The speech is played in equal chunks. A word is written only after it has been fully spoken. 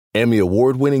Emmy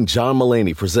award-winning John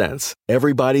Mulaney presents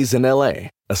Everybody's in L.A.,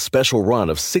 a special run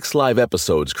of 6 live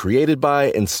episodes created by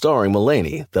and starring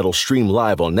Mulaney that'll stream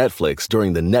live on Netflix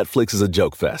during the Netflix is a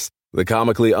Joke Fest. The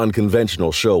comically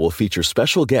unconventional show will feature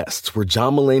special guests where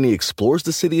John Mulaney explores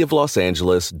the city of Los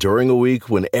Angeles during a week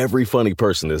when every funny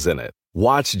person is in it.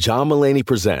 Watch John Mulaney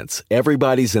Presents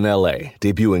Everybody's in L.A.,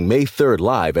 debuting May 3rd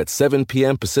live at 7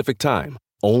 p.m. Pacific Time,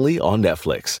 only on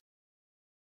Netflix.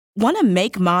 Want to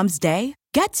make Mom's Day?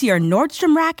 Get to your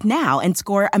Nordstrom Rack now and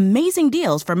score amazing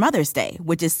deals for Mother's Day,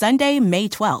 which is Sunday, May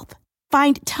 12th.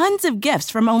 Find tons of gifts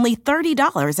from only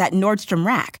 $30 at Nordstrom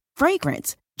Rack.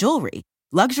 Fragrance, jewelry,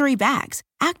 luxury bags,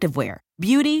 activewear,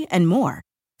 beauty, and more.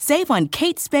 Save on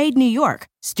Kate Spade New York,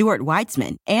 Stuart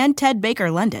Weitzman, and Ted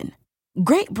Baker London.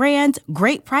 Great brands,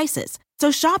 great prices. So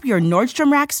shop your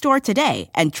Nordstrom Rack store today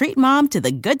and treat Mom to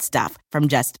the good stuff from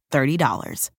just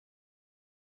 $30.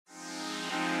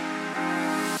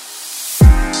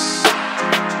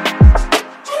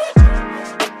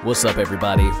 What's up,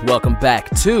 everybody? Welcome back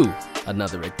to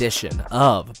another edition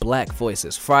of Black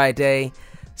Voices Friday.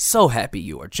 So happy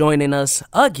you are joining us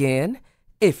again.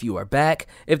 If you are back,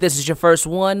 if this is your first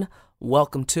one,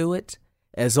 welcome to it.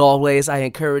 As always, I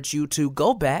encourage you to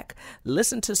go back,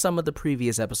 listen to some of the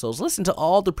previous episodes, listen to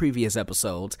all the previous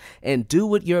episodes, and do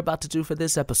what you're about to do for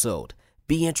this episode.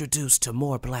 Be introduced to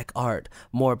more Black art,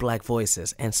 more Black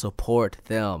voices, and support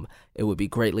them. It would be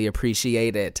greatly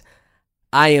appreciated.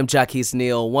 I am Jaquise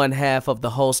Neal, one half of the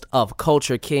host of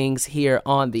Culture Kings here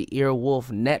on the Earwolf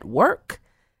Network,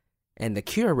 and the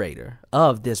curator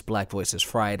of this Black Voices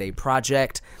Friday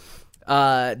project.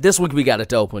 This week we got a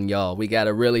dope one, y'all. We got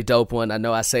a really dope one. I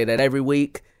know I say that every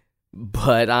week,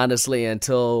 but honestly,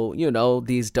 until,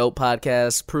 these dope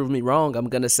podcasts prove me wrong, I'm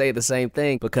going to say the same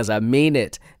thing because I mean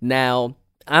it. Now,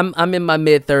 I'm in my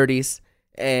mid-30s,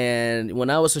 and when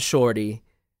I was a shorty,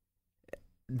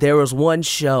 there was one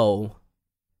show,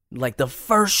 like the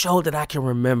first show that I can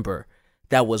remember,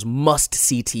 that was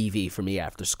must-see TV for me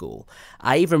after school.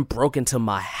 I even broke into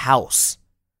my house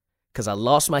because I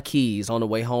lost my keys on the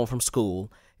way home from school.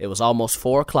 It was almost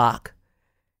 4 o'clock,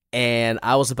 and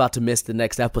I was about to miss the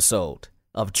next episode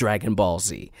of Dragon Ball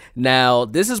Z. Now,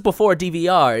 this is before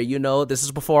DVR, this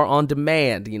is before on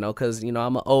demand, because,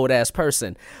 I'm an old-ass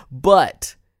person.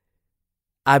 But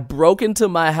I broke into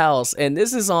my house, and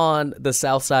this is on the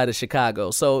south side of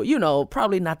Chicago. So,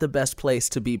 probably not the best place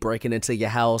to be breaking into your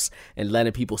house and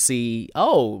letting people see,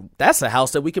 oh, that's a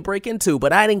house that we could break into.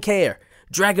 But I didn't care.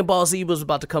 Dragon Ball Z was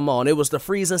about to come on. It was the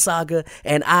Frieza saga,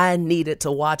 and I needed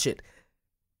to watch it.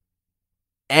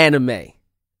 Anime.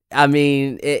 I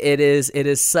mean, it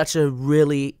is such a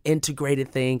really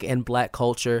integrated thing in Black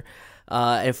culture.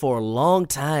 And for a long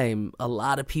time, a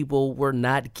lot of people were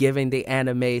not giving the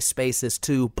anime spaces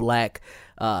to Black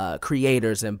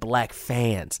creators and Black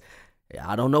fans.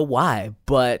 I don't know why,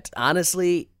 but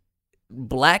honestly,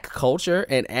 Black culture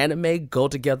and anime go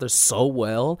together so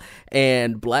well,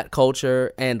 and Black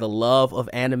culture and the love of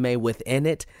anime within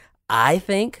it, I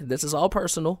think, this is all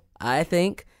personal, I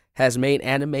think has made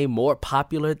anime more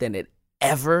popular than it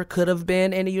ever could have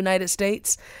been in the United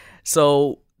States.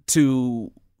 So to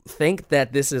think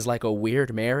that this is like a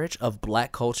weird marriage of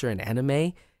Black culture and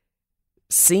anime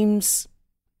seems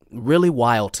really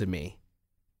wild to me.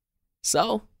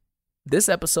 So this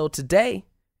episode today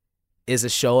is a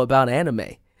show about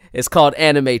anime. It's called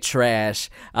Anime Trash.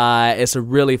 It's a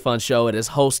really fun show. It is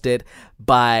hosted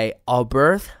by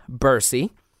Alberth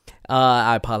Bursey.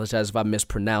 I apologize if I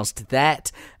mispronounced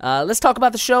that. Let's talk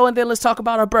about the show, and then let's talk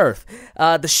about our birth.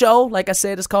 The show, like I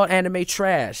said, is called Anime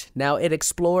Trash. Now, it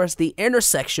explores the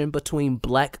intersection between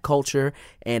Black culture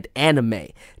and anime.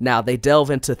 Now, they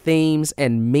delve into themes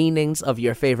and meanings of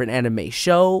your favorite anime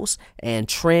shows and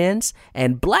trends,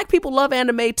 and Black people love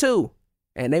anime too.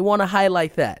 And they want to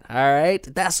highlight that, all right?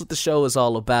 That's what the show is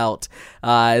all about.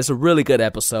 It's a really good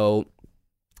episode.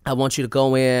 I want you to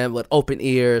go in with open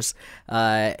ears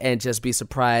and just be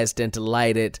surprised and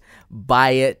delighted by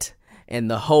it. And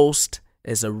the host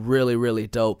is a really, really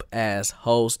dope-ass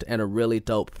host and a really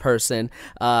dope person.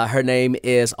 Her name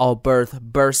is Alberth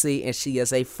Bursey, and she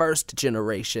is a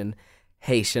first-generation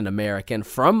Haitian American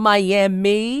from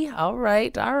Miami. All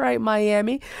right,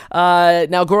 Miami.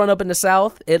 Now, growing up in the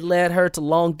South, it led her to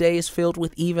long days filled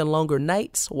with even longer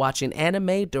nights watching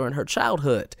anime during her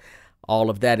childhood.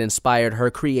 All of that inspired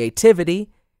her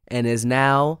creativity, and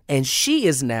she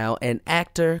is now an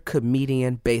actor,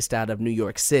 comedian based out of New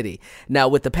York City. Now,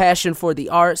 with the passion for the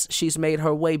arts, she's made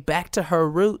her way back to her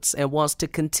roots and wants to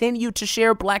continue to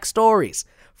share Black stories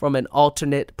from an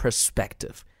alternate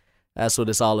perspective. That's what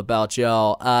it's all about,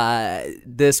 y'all.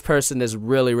 This person is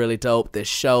really, really dope. This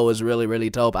show is really, really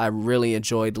dope. I really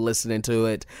enjoyed listening to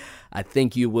it. I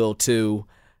think you will too.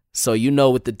 So you know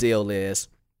what the deal is.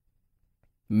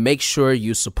 Make sure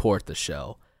you support the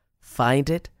show. Find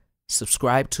it,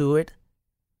 subscribe to it,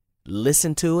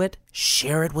 listen to it,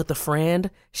 share it with a friend,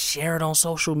 share it on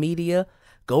social media,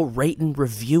 go rate and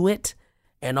review it,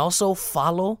 and also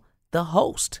follow the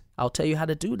host. I'll tell you how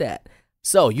to do that.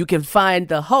 So you can find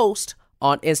the host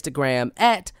on Instagram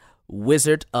at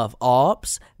Wizard of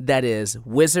Aubs. That is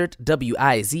Wizard,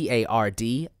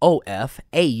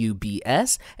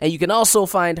 WIZARDOFAUBS. And you can also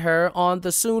find her on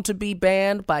the soon-to-be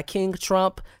banned by King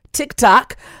Trump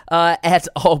TikTok at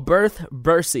Alberth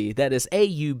Bercy. That is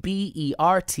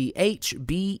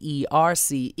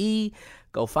AUBERTHBERCE.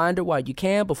 Go find her while you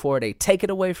can before they take it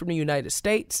away from the United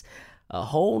States. A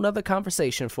whole nother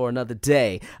conversation for another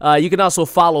day. You can also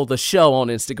follow the show on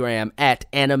Instagram at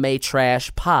Anime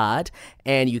Trash Pod,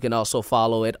 and you can also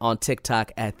follow it on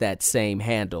TikTok at that same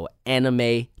handle,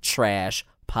 Anime Trash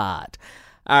Pod.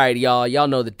 All right, y'all. Y'all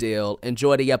know the deal.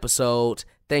 Enjoy the episode.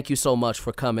 Thank you so much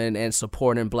for coming and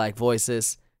supporting Black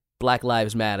Voices. Black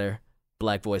Lives Matter.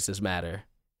 Black Voices Matter.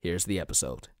 Here's the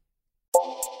episode.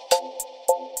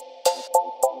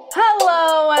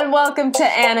 Hello and welcome to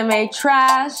Anime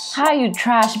Trash. Hi, you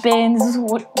trash bins.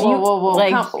 Whoa.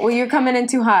 Like, You're coming in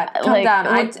too hot. Calm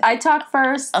down. I talk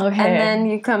first, okay, and then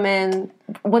you come in.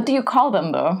 What do you call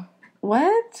them, though?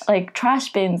 What? Like,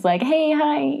 trash bins. Like, hey,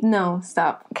 hi. No,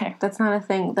 stop. Okay. That's not a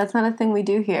thing. That's not a thing we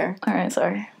do here. All right,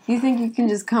 sorry. You think you can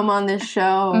just come on this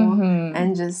show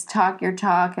and just talk your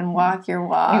talk and walk your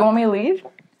walk? You want me to leave?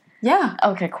 Yeah.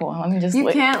 Okay, cool. Let me just You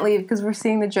can't leave because we're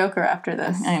seeing the Joker after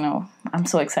this. I know. I'm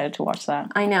so excited to watch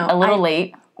that. I know. A little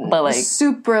late, but like...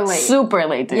 Super late. Super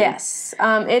late, dude. Yes.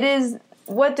 It is...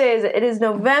 What day is it? It is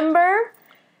November...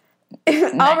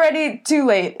 Already too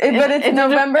late, but it's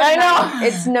November. I know.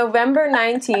 It's November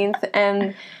 19th,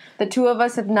 and the two of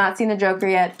us have not seen the Joker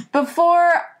yet.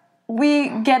 Before we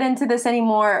get into this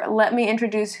anymore, let me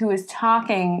introduce who is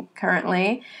talking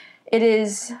currently. It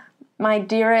is my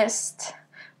dearest,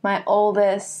 my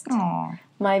oldest,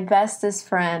 my bestest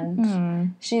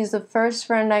friend. She's the first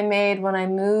friend I made when I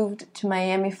moved to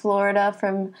Miami, Florida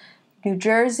from New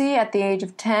Jersey at the age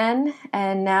of 10,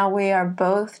 and now we are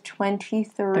both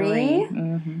 23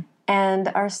 and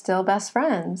are still best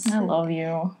friends. I love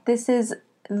you. This is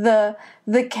the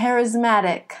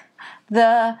charismatic,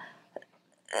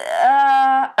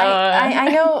 I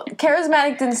know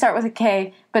charismatic didn't start with a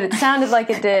K, but it sounded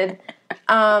like it did.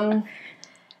 The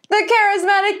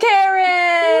charismatic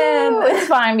Karen! Ooh, it's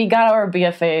fine. We got our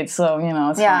BFAs, so, you know,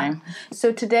 it's fine.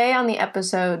 So today on the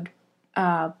episode,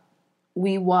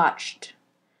 we watched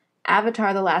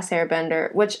Avatar: The Last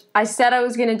Airbender, which I said I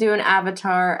was going to do an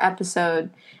Avatar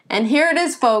episode, and here it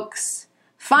is, folks.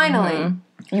 Finally.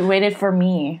 You waited for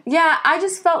me. Yeah, I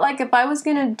just felt like if I was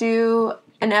going to do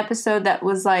an episode that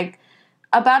was like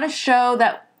about a show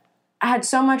that had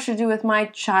so much to do with my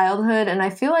childhood, and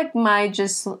I feel like my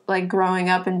just like growing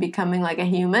up and becoming like a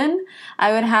human,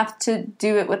 I would have to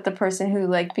do it with the person who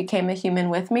like became a human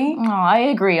with me. Oh, I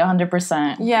agree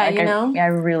 100%. Yeah, like, you know? I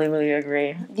really, really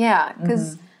agree. Yeah,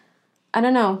 because I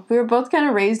don't know, we were both kind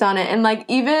of raised on it, and like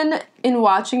even in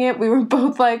watching it, we were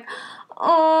both like,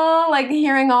 oh, like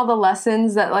hearing all the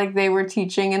lessons that like they were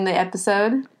teaching in the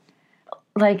episode.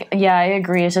 Like, yeah, I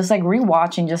agree. It's just like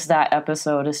rewatching just that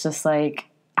episode. It's just like,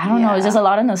 I don't know. It's just a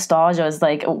lot of nostalgia. It's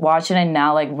like watching it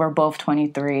now, like we're both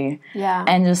 23. Yeah.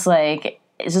 And just like,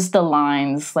 it's just the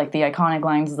lines, like the iconic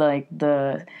lines, like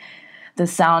the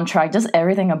soundtrack, just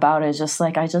everything about it is just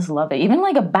like, I just love it. Even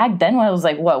like back then when I was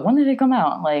like, when did it come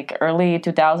out? Like early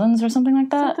 2000s or something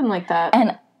like that? Something like that.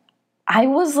 And I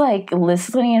was like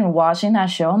listening and watching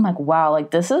that show. I'm like, wow, like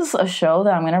this is a show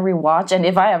that I'm going to rewatch. And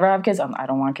if I ever have kids, I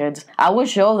don't want kids. I would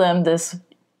show them this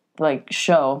like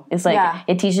show. It's like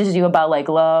it teaches you about like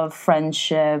love,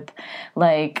 friendship,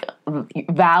 like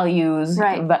values,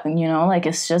 right? You know, like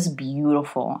it's just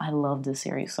beautiful. I love this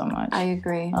series so much. I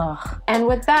agree. Ugh. And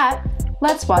with that,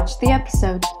 let's watch the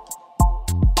episode.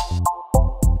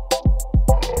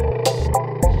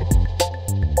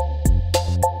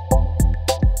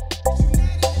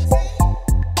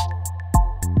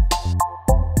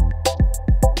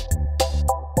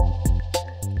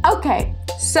 Okay,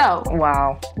 so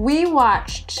wow, we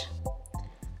watched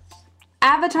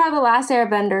Avatar: The Last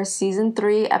Airbender, Season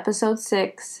 3, Episode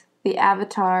 6, The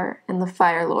Avatar and the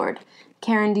Fire Lord.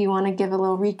 Karen, do you want to give a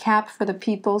little recap for the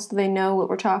people so they know what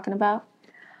we're talking about?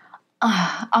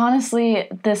 Honestly,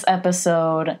 this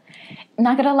episode,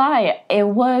 not gonna lie, it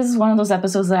was one of those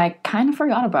episodes that I kind of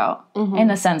forgot about in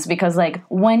a sense, because like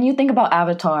when you think about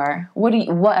Avatar, what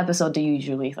episode do you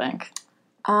usually think?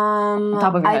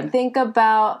 Top of your head. I think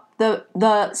about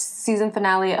the season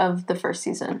finale of the first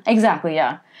season. Exactly,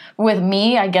 yeah. With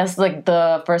me, I guess like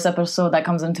the first episode that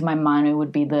comes into my mind, it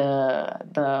would be the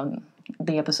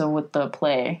episode with the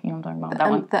play. You know what I'm talking about? That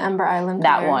one. The Ember Island.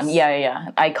 That one.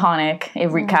 Yeah. Iconic. It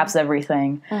recaps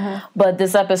everything. But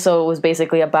this episode was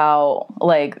basically about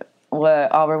like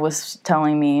what Albert was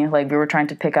telling me. Like we were trying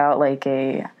to pick out like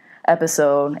a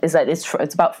episode. Is that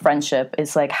it's about friendship.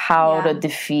 It's like how to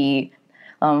defeat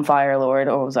Fire Lord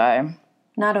Ozai.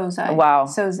 Not Ozai. Wow.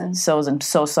 Sozin.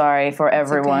 So sorry for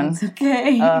everyone. It's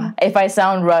okay. If I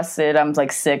sound rusted, I'm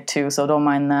like sick too, so don't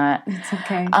mind that. It's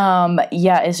okay.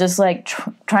 Yeah, it's just like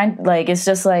it's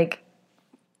just like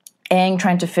Aang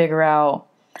trying to figure out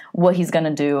what he's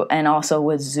gonna do, and also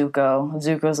with Zuko.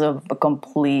 Zuko's a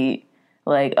complete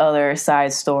like other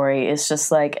side story. It's just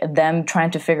like them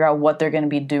trying to figure out what they're gonna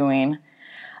be doing.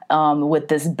 With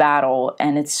this battle,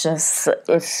 and it's just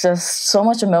so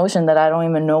much emotion that I don't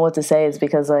even know what to say. It's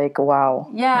because like wow.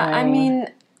 Yeah, I mean,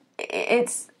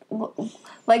 it's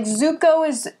like Zuko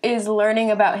is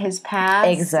learning about his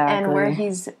past and where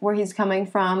he's coming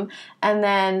from, and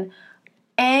then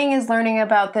Aang is learning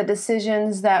about the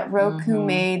decisions that Roku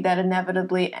made that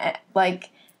inevitably like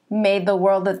made the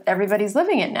world that everybody's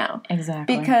living in now.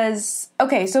 Exactly. Because,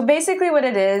 okay, so basically what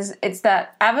it is, it's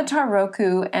that Avatar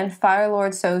Roku and Fire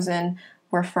Lord Sozin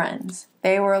were friends.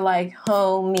 They were like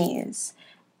homies.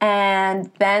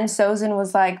 And then Sozin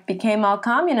was like, became all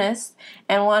communist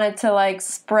and wanted to like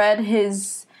spread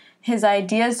his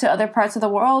ideas to other parts of the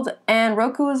world. And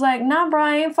Roku was like, nah, bro,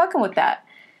 I ain't fucking with that.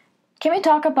 Can we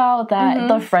talk about that,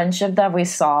 the friendship that we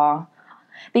saw?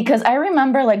 Because I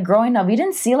remember like growing up, we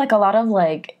didn't see like a lot of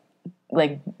like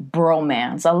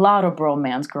bromance, a lot of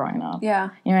bromance growing up. Yeah.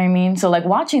 You know what I mean? So like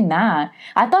watching that,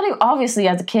 I thought obviously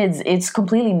as kids it's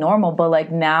completely normal, but like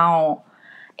now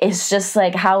it's just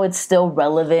like how it's still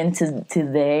relevant to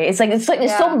today. It's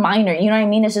so minor, you know what I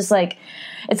mean? It's just like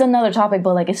it's another topic,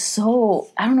 but like it's so,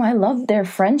 I don't know, I love their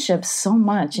friendship so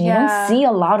much. And you don't see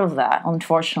a lot of that,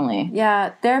 unfortunately.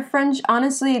 Yeah, their friendship,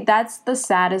 honestly, that's the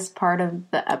saddest part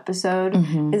of the episode,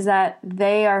 is that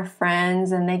they are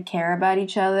friends and they care about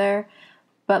each other,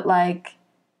 but like,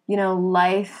 you know,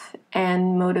 life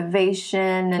and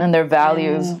motivation and their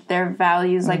values.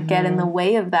 Like get in the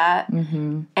way of that,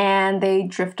 and they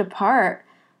drift apart.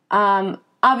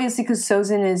 Obviously, because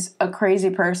Sozin is a crazy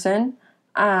person,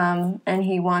 and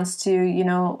he wants to, you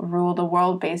know, rule the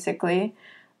world basically.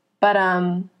 But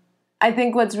I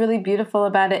think what's really beautiful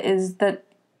about it is that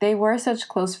they were such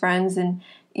close friends, and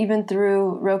even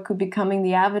through Roku becoming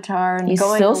the Avatar and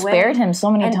going away, spared him so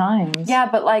many times. Yeah,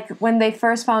 but like when they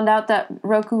first found out that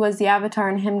Roku was the Avatar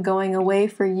and him going away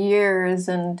for years,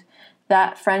 and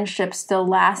that friendship still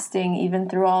lasting even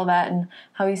through all that, and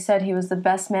how he said he was the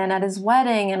best man at his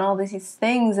wedding and all these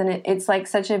things, and it's like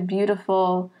such a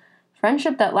beautiful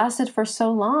friendship that lasted for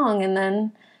so long. And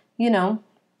then, you know,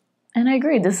 and I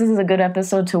agree, this is a good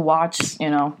episode to watch, you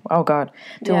know,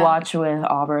 watch with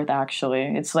Albert.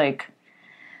 Actually, it's like,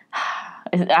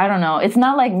 I don't know, it's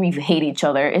not like we hate each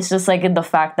other, it's just like the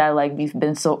fact that like we've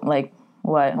been so like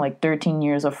 13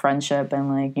 years of friendship,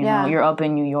 and like, you know, you're up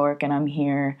in New York and I'm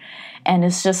here, and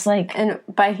it's just like, and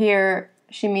by here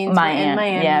she means we're in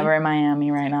Miami. Yeah, we're in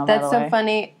Miami right now. That's so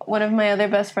funny. One of my other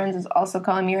best friends is also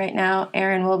calling me right now,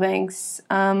 Erin Wilbanks.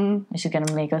 Is she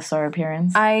gonna make us our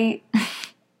appearance? Wait,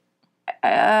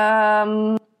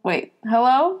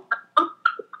 hello?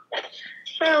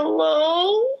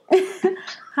 Hello?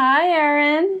 Hi,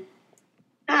 Erin.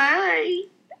 Hi.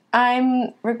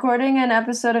 I'm recording an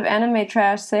episode of Anime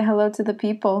Trash. Say hello to the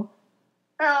people.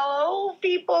 Hello,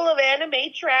 people of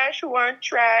Anime Trash who aren't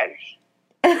trash.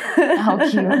 How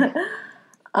cute.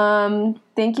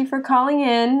 Thank you for calling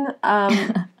in. What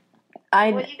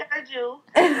you gotta do?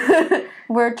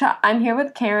 I'm here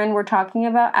with Karen. We're talking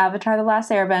about Avatar: The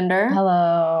Last Airbender.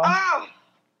 Hello. Oh,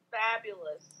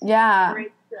 fabulous. Yeah.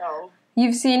 Great show.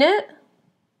 You've seen it?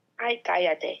 Ay,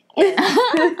 cállate.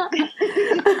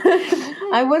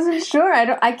 I wasn't sure.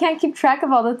 I can't keep track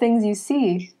of all the things you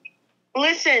see.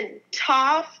 Listen,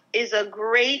 Toph is a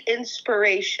great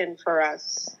inspiration for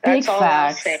us. That's Big all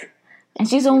facts. I'll say. And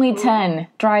she's only 10,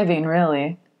 driving,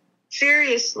 really.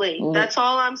 Seriously, that's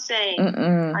all I'm saying.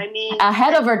 I mean,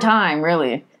 ahead of her time,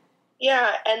 really.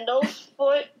 Yeah, and those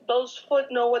foot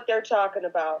know what they're talking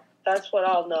about. That's what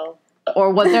I'll know.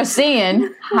 Or what they're seeing.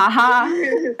 Haha.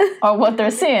 Or what they're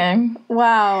seeing.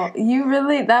 Wow,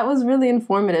 that was really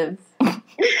informative.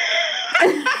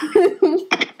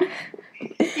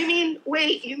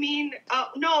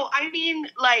 No, I mean,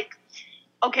 like,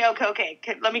 okay.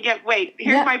 Let me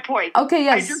here's my point. Okay,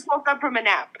 yes. I just woke up from a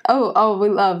nap. Oh, we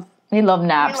love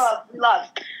naps. We love.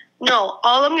 No,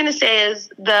 all I'm going to say is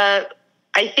I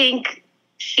think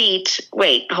feet,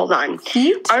 wait, hold on.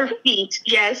 Feet? Our feet,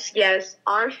 yes,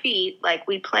 our feet, like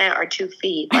we plant our 2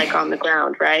 feet, like on the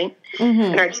ground, right? Mm-hmm.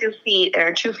 And our 2 feet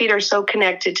are so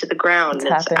connected to the ground.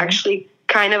 It's actually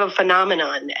kind of a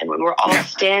phenomenon. And when we're all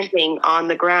standing on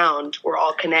the ground, we're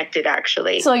all connected,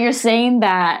 actually. So you're saying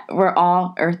that we're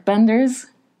all earthbenders?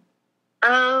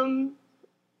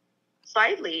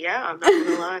 Slightly, yeah, I'm not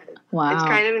gonna lie. Wow. It's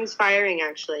kind of inspiring,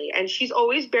 actually. And she's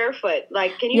always barefoot.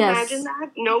 Like, can you imagine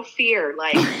that? No fear.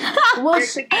 Like, no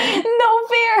fear.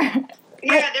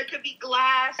 Yeah, there could be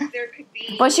glass, there could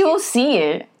be... But she will see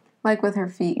it. Like with her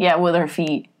feet. Yeah, with her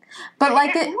feet. But I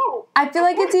feel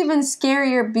like it's even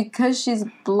scarier because she's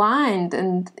blind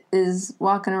and is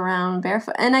walking around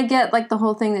barefoot. And I get, like, the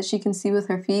whole thing that she can see with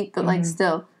her feet, but, like,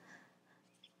 still...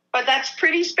 But that's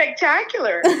pretty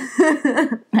spectacular.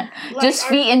 Just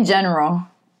feet in general.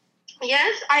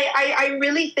 Yes, I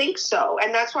really think so.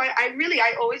 And that's why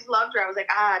I always loved her. I was like,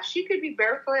 if she could be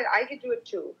barefoot, I could do it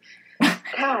too.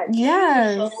 God.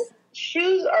 Yes.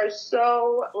 Shoes are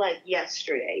so, like,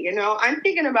 yesterday, you know? I'm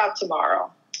thinking about tomorrow.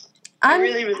 I'm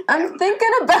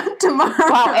thinking about tomorrow.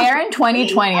 Wow, Erin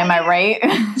 2020, am I right?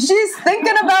 She's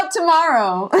thinking about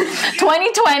tomorrow.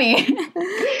 2020.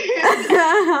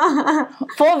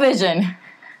 Full vision.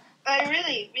 I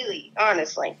really,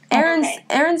 honestly.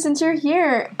 Erin, since you're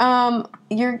here,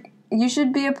 you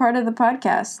should be a part of the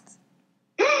podcast.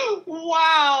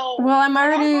 Wow. Well, I'm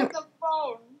already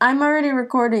phone.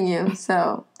 recording you,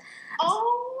 so.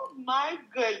 Oh my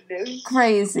goodness.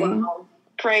 Crazy. Wow.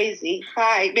 Crazy.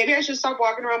 Hi. Maybe I should stop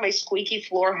walking around my squeaky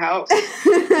floor house.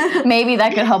 Maybe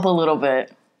that could help a little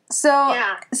bit. So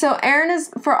Erin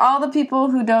is, for all the people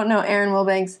who don't know Erin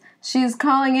Wilbanks, she's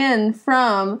calling in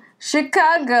from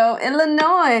Chicago,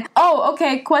 Illinois. Oh,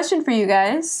 okay. Question for you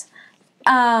guys.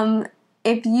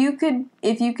 If you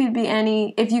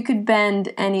could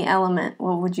bend any element,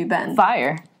 what would you bend?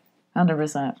 Fire.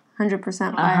 100%.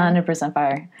 100% fire. 100%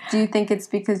 fire. Do you think it's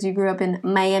because you grew up in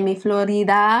Miami,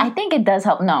 Florida? I think it does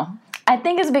help. No. I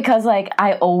think it's because, like,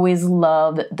 I always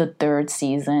loved the 3rd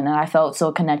season and I felt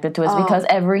so connected to it. It's because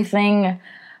everything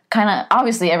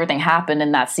obviously everything happened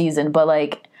in that season, but,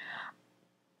 like,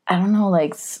 I don't know,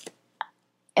 like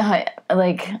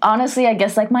honestly, I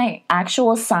guess, like, my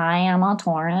actual sign, I'm a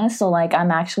Taurus, so, like,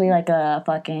 I'm actually, like, a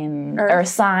fucking Earth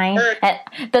sign. And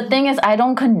the thing is, I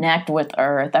don't connect with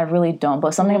Earth. I really don't.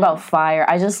 But something about fire,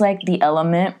 I just like the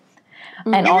element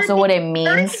and also what it means.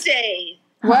 Earth Day.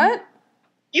 What?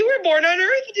 You were born on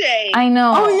Earth Day. I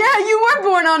know. Oh yeah, you were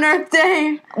born on Earth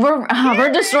Day.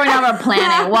 We're destroying our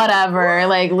planet. Whatever.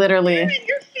 Like, literally. Your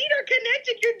feet are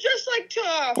connected. You're just like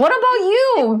Toph. What about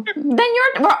you? Then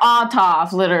we're all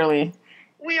Toph, literally.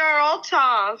 We are all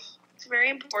Toph. It's very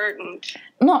important.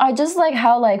 No, I just like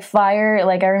how, like, fire,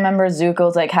 like, I remember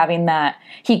Zuko's, like, having that,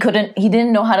 he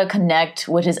didn't know how to connect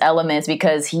with his elements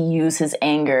because he used his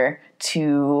anger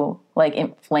to, like,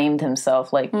 inflamed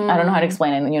himself. Like, I don't know how to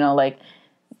explain it, you know, like,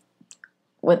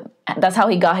 that's how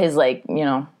he got his, like, you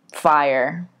know,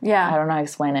 fire. Yeah. I don't know how to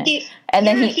explain it.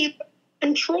 He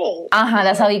control.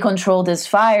 That's how he controlled his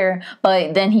fire,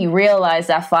 but then he realized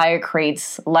that fire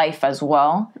creates life as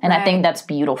well. And I think that's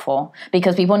beautiful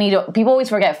because people always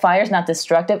forget fire's not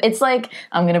destructive. It's like,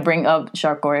 I'm going to bring up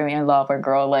Shark Boy and Lava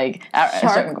Girl, like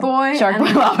Shark Boy,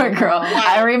 Lava Girl. Wow.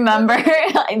 I remember.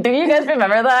 Do you guys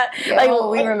remember that? Yeah, like,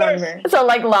 we remember. So,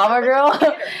 like, Lava Girl,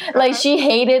 like, she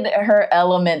hated her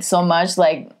element so much,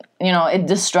 like, you know, it's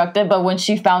destructive, but when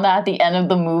she found out at the end of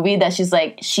the movie that she's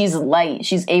light,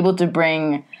 she's able to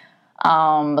bring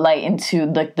light into,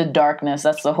 like, the darkness.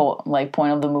 That's the whole, like,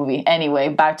 point of the movie. Anyway,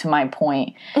 back to my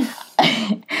point.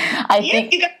 I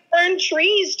think you gotta burn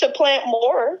trees to plant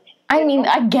more. I mean,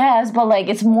 I guess, but, like,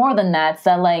 it's more than that. It's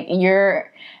that, like,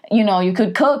 you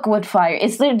could cook with fire.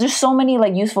 There's so many,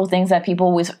 like, useful things that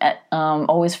people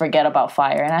always forget about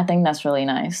fire, and I think that's really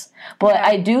nice. But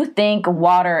I do think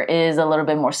water is a little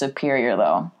bit more superior,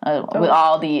 though, with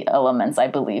all the elements, I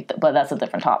believe. But that's a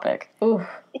different topic. Ooh.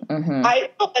 Mm-hmm.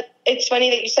 It's funny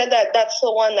that you said that. That's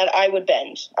the one that I would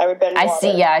bend. I would bend water.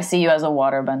 I see you as a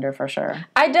waterbender for sure.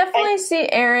 I definitely see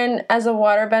Erin as a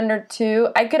waterbender too.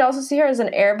 I could also see her as an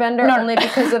airbender only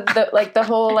because of the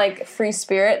whole, like, free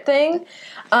spirit thing.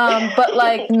 But,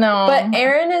 like, no. But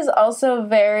Erin is also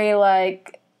very,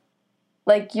 like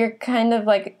you're kind of,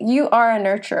 like, you are a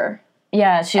nurturer.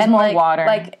 Yeah, she's more, like, water.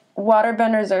 Like,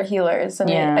 waterbenders are healers,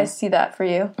 and I see that for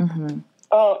you. Mm-hmm.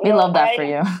 Oh, we love that for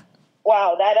you.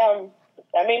 Wow,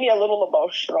 that made me a little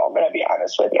emotional. I'm gonna be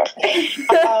honest with you.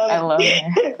 I love it.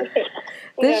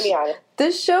 I'm gonna be honest.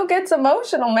 This show gets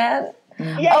emotional, man.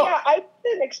 Yeah, I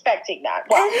wasn't expecting that.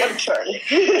 Well, I'm sure.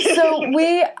 So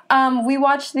we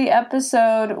watched the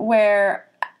episode where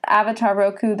Avatar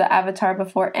Roku, the Avatar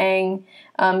before Aang,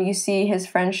 you see his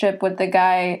friendship with the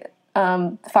guy,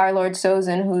 Fire Lord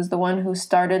Sozin, who's the one who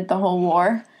started the whole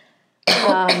war.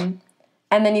 And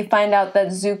then you find out that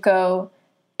Zuko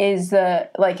is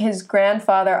his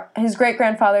grandfather. His great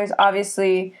grandfather is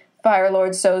obviously Fire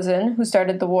Lord Sozin, who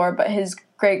started the war, but his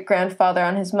great grandfather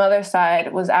on his mother's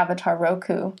side was Avatar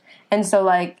Roku. And so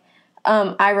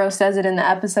Iroh says it in the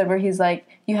episode where he's like,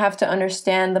 you have to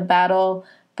understand the battle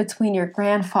between your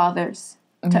grandfathers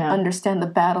to understand the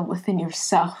battle within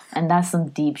yourself. And that's some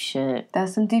deep shit.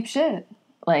 That's some deep shit.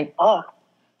 Like,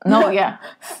 no, yeah.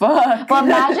 Fuck. But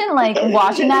imagine,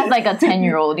 watching that as, a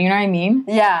 10-year-old, you know what I mean?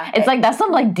 Yeah. It's that's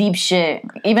some, deep shit.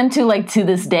 Even to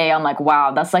this day, I'm like,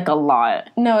 wow, that's, a lot.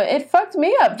 No, it fucked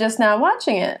me up just now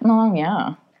watching it. Oh,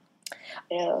 yeah.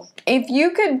 Yeah. If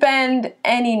you could bend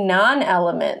any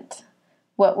non-element,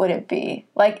 what would it be?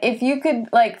 If you could,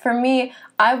 for me,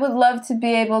 I would love to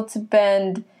be able to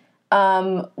bend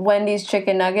Wendy's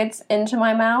chicken nuggets into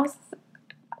my mouth.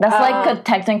 That's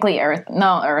technically fucking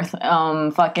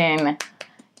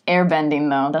airbending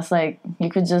though. That's you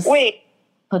could just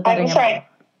put that in your mouth.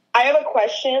 I have a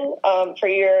question for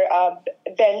your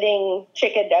bending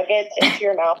chicken nuggets into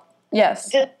your mouth. Yes.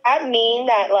 Does that mean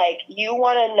that you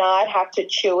want to not have to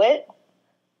chew it?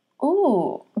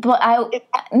 Ooh. But I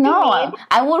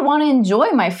would want to enjoy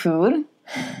my food.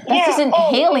 That's just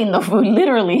inhaling the food,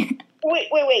 literally.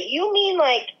 Wait. You mean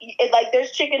there's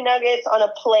chicken nuggets on a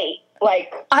plate?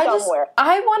 Somewhere.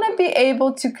 I want to be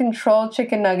able to control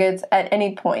chicken nuggets at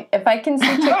any point. If I can see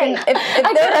chicken,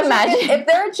 if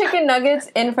there are chicken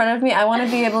nuggets in front of me, I want to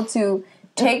be able to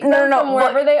take them from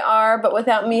wherever they are, but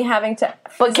without me having to.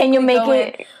 But can you make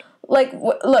it?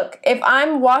 Look, if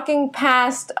I'm walking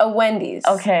past a Wendy's,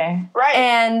 okay, right,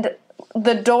 and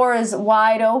the door is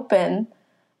wide open,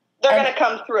 they're gonna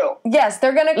come through. Yes,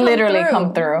 they're gonna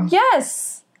come through.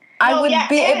 Yes. I would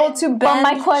be able to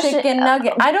bend chicken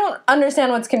nugget. I don't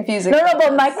understand what's confusing. No,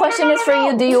 but my question is for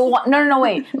you. Do you want... No,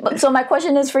 wait. So my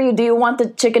question is for you. Do you want the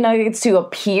chicken nuggets to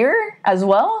appear as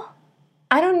well?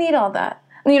 I don't need all that.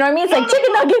 You know what I mean? It's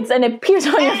chicken nuggets and it appears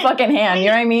on your fucking hand. You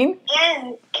know what I mean?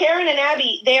 And Karen and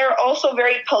Abby, they're also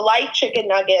very polite chicken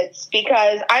nuggets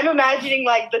because I'm imagining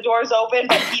the door's open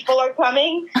but people are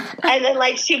coming and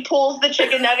then she pulls the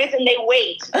chicken nuggets and they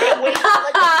wait. They wait for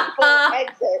the people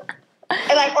exit.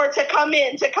 And or to come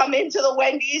into the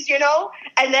Wendy's,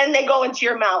 and then they go into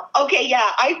your mouth. Okay,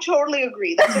 yeah, I totally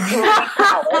agree. That's a great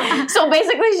power. So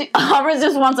basically, Aubrey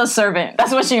just wants a servant.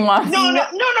 That's what she wants. No.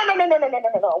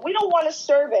 We don't want a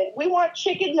servant. We want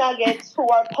chicken nuggets who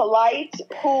are polite,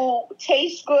 who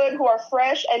taste good, who are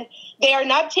fresh, and they are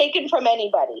not taken from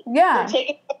anybody. Yeah, they're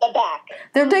taken from the back.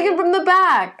 They're taken from the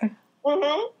back.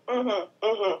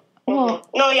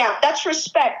 No, yeah, that's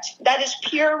respect. That is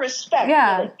pure respect.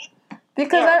 Yeah. Really.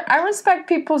 Because I respect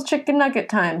people's chicken nugget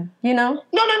time, No,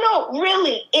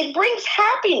 really. It brings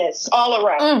happiness all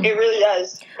around. It really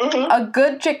does. Mm-hmm. A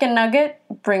good chicken nugget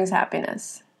brings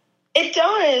happiness. It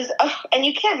does. And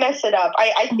you can't mess it up.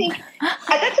 I think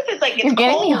that's if it's it's You're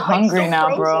getting cold, me hungry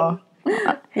now, frozen. bro.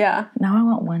 Yeah. Now I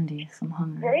want Wendy's. I'm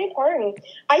hungry. Very important.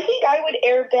 I think I would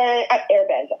airbend.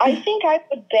 I think I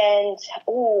would bend.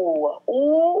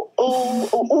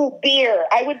 Beer.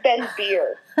 I would bend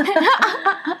beer.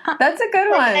 That's a good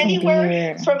one.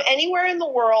 From anywhere in the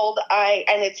world,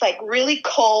 and it's really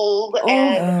cold. But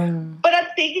I'm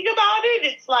thinking about it.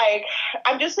 It's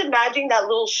I'm just imagining that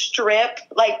little strip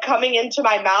coming into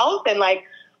my mouth and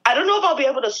I don't know if I'll be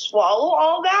able to swallow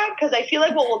all that because I feel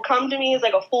what will come to me is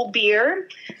a full beer.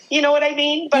 You know what I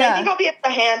mean? But I think I'll be able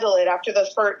to handle it after the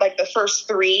first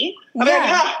three. I'm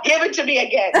give it to me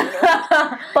again.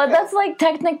 But that's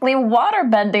technically water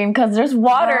bending because there's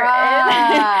water in.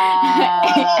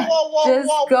 Just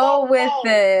go with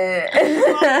it.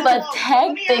 But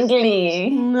technically,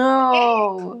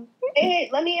 no. Hey,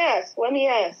 let me ask.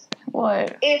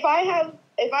 What? If I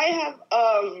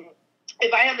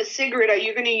have a cigarette, are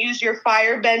you going to use your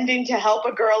fire bending to help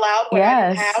a girl out?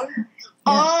 Yes.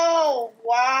 Oh,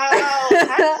 wow.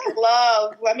 That's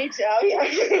love, let me tell you.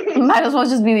 Might as well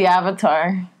just be the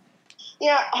Avatar.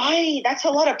 Yeah, that's a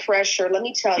lot of pressure, let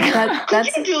me tell you. Could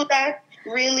you do that?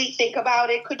 Really think about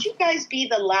it? Could you guys be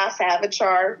the last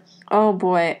Avatar? Oh,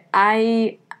 boy.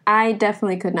 I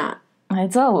definitely could not.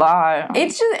 It's a lot.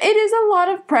 It is a lot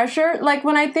of pressure.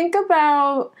 When I think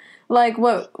about... like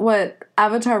what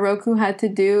Avatar Roku had to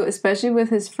do, especially with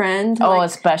his friend.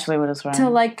 Especially with his friend. To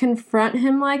like confront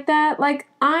him like that. Like,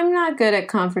 I'm not good at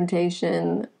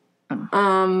confrontation.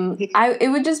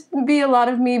 It would just be a lot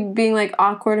of me being like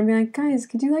awkward and being like, guys,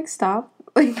 could you like stop?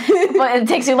 But it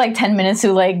takes you like 10 minutes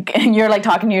to like, and you're like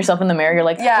talking to yourself in the mirror. You're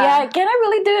like, yeah, can I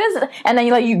really do this? And then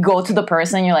you go to the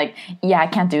person and you're like, yeah, I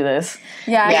can't do this.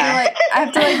 Yeah. I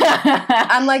have to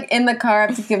I'm like in the car. I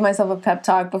have to give myself a pep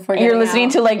talk before you're listening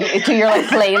to your like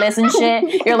playlist and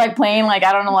shit. You're like playing like,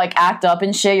 I don't know, like Act Up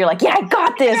and shit. You're like, yeah, I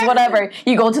got this, whatever.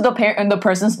 You go to the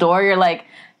person's door. You're like,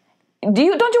 don't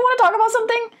you want to talk about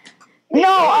something? No,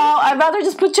 I'd rather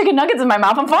just put chicken nuggets in my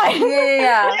mouth. I'm fine.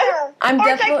 Yeah. I'm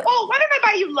definitely. Like, why don't I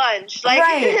buy you lunch? Like,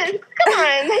 right. Come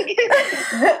on.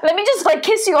 Let me just like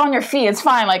kiss you on your feet. It's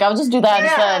fine. Like, I'll just do that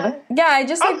instead. Yeah, I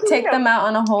just like take them out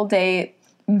on a whole date.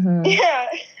 Mm-hmm. Yeah.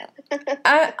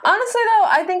 Honestly, though,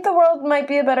 I think the world might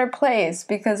be a better place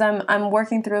because I'm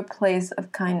working through a place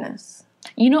of kindness.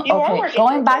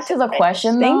 Going back to the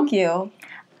question, though. Thank you.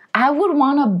 I would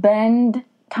want to bend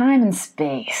time and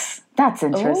space. That's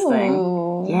interesting.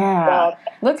 Ooh. Yeah.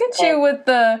 Look at you with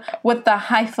the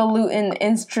highfalutin,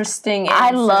 interesting answer.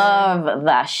 I love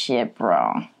that shit,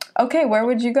 bro. Okay, where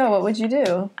would you go? What would you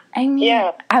do? I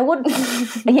mean, I would.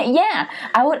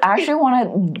 I would actually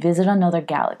want to visit another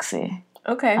galaxy.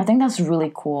 Okay. I think that's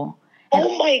really cool.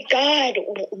 Oh my God!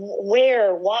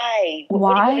 Where? Why?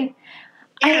 Why?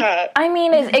 I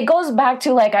mean, it goes back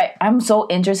to, like, I'm so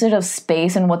interested of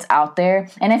space and what's out there.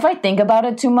 And if I think about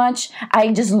it too much,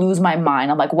 I just lose my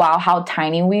mind. I'm like, wow, how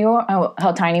tiny we are.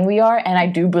 And I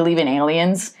do believe in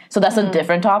aliens. So that's a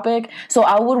different topic. So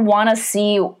I would want to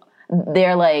see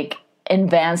their, like,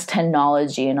 advanced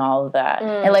technology and all of that.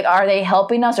 And, like, are they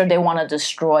helping us or they want to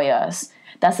destroy us?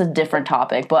 That's a different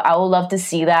topic. But I would love to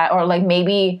see that. Or, like,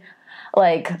 maybe,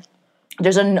 like,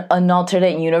 there's an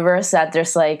alternate universe that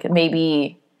there's like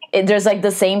there's like the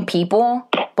same people,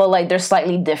 but like they're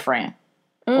slightly different.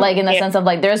 Like in the sense of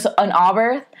like there's an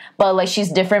Aubrey, but like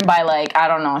she's different by like, I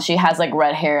don't know, she has like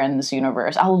red hair in this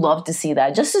universe. I would love to see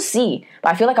that, just to see.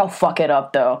 But I feel like I'll fuck it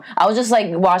up though. I would just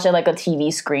like watch it like a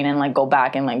TV screen and like go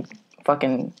back and like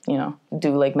fucking,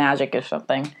 do like magic or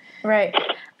something. Right.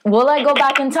 Will I go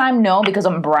back in time? No, because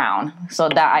I'm brown. So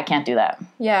that I can't do that.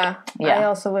 Yeah. I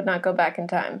also would not go back in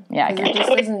time. Yeah, I can't. It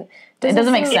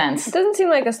doesn't make sense. It doesn't seem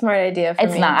like a smart idea for me.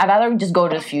 It's not. I'd rather just go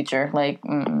to the future. Like,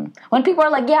 when people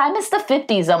are like, yeah, I miss the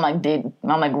 50s. I'm like, dude.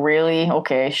 I'm like, really?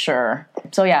 Okay, sure.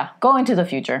 So yeah, go into the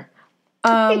future.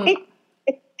 Tomorrow.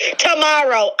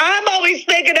 I'm always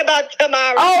thinking about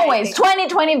tomorrow. Always.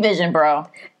 2020 vision, bro.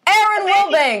 Erin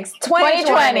Wilbanks,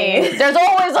 2020. There's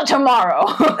always a tomorrow.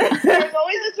 There's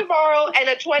always a tomorrow and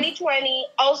a 2020.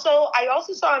 Also, I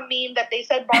also saw a meme that they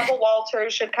said Barbara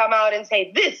Walters should come out and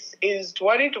say, this is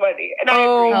 2020. And I agree.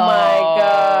 Oh my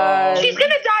God. She's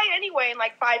going to die anyway in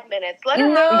like 5 minutes. Let her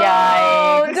No,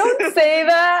 Yikes. don't say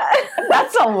that.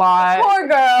 That's a lot. Poor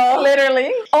girl.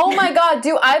 Literally. Oh my God.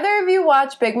 Do either of you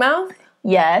watch Big Mouth?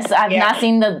 Yes, I've not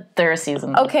seen the third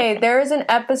season. Okay, there is an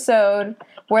episode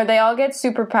where they all get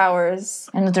superpowers,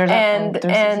 and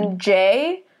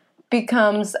Jay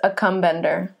becomes a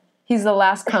cumbender. He's the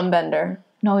last cumbender.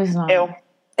 No, he's not. Ew. No,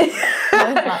 he's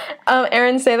not.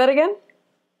 Erin, say that again.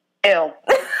 Ew.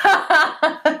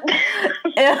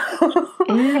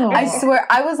 Ew. I swear,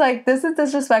 I was like, this is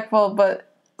disrespectful, but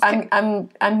I'm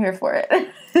here for it.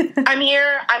 I'm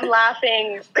here. I'm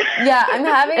laughing. Yeah, I'm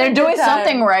having. They're doing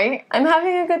something right. I'm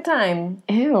having a good time.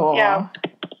 Ew. Yeah.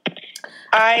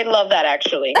 I love that,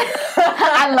 actually.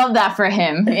 I love that for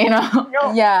him, No,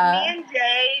 Yeah.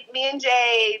 Me and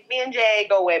Jay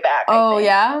go way back. Oh,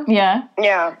 yeah? Yeah.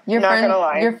 Yeah. Not gonna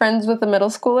lie. You're friends with the middle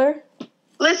schooler?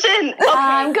 Listen. Okay,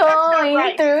 I'm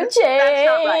going through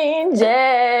changes.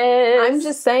 I'm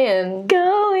just saying.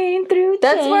 Going through changes.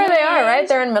 That's where they are, right?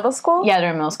 They're in middle school? Yeah, they're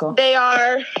in middle school. They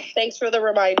are. Thanks for the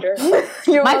reminder.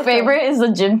 My favorite is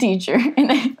the gym teacher.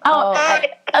 I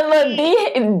love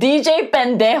DJ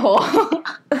Pendejo.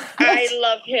 I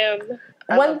love him.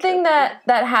 One thing that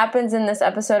happens in this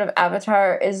episode of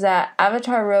Avatar is that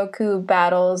Avatar Roku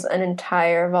battles an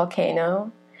entire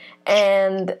volcano.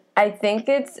 And I think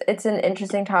it's an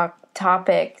interesting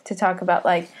topic to talk about,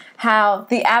 like, how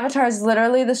the Avatar is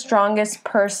literally the strongest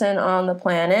person on the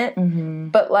planet,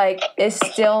 but, like, is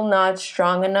still not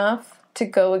strong enough to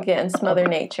go against Mother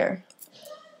Nature.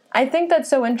 I think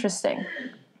that's so interesting.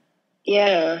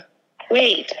 Yeah.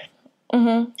 Wait.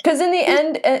 Because in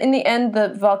the end,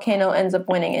 the volcano ends up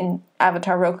winning, and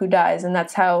Avatar Roku dies, and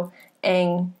that's how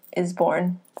Aang is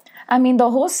born. I mean,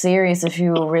 the whole series, if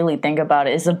you really think about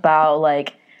it, is about,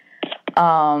 like,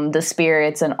 the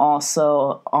spirits and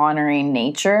also honoring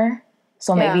nature.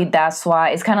 So maybe that's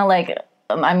why it's kind of like,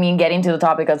 I mean, getting to the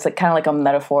topic, it's like kind of like a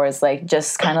metaphor. It's like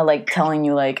just kind of like telling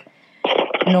you like,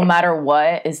 no matter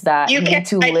what, is that you need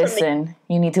to listen.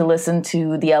 You need to listen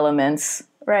to the elements,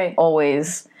 right?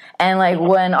 Always. And like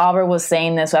when Aubrey was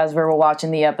saying this as we were watching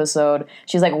the episode,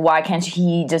 she's like, "Why can't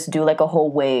he just do like a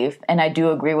whole wave?" And I do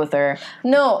agree with her.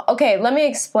 No, okay. Let me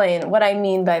explain what I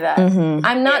mean by that.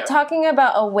 I'm not talking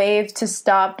about a wave to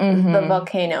stop the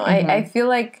volcano. I feel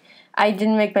like I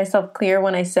didn't make myself clear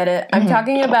when I said it. I'm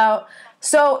talking about.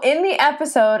 So in the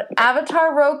episode,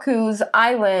 Avatar Roku's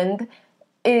island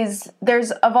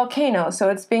there's a volcano, so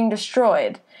it's being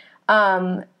destroyed.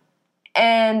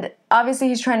 And obviously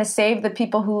he's trying to save the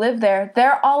people who live there.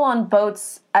 They're all on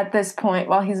boats at this point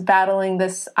while he's battling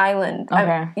this island.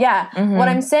 Okay. What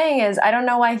I'm saying is I don't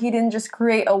know why he didn't just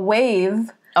create a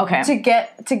wave to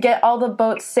get all the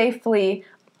boats safely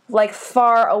like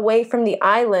far away from the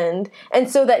island, and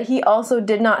so that he also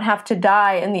did not have to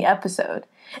die in the episode.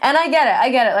 And I get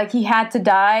it. Like, he had to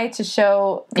die to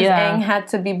show, because Aang had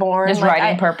to be born. Just like,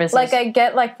 writing purposes. Like, I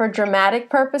get, like, for dramatic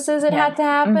purposes it had to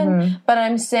happen. But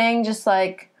I'm saying just,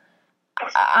 like,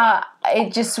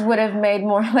 it just would have made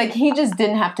more, like, he just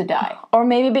didn't have to die. Or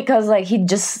maybe because, like,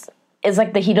 it's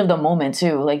like the heat of the moment,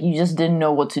 too. Like, you just didn't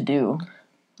know what to do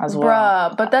as well.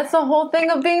 Bruh, but that's the whole thing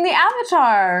of being the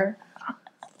Avatar.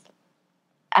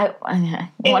 I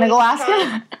want to go ask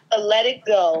him? To let it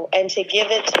go and to give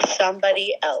it to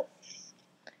somebody else.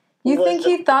 You think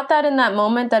he thought that in that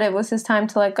moment, that it was his time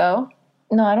to let go?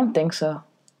 No, I don't think so.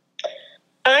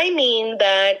 I mean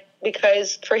that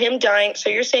because for him dying, so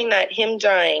you're saying that him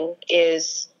dying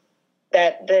is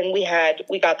that then we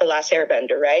got the last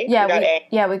Airbender, right? Yeah,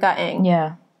 we got Aang.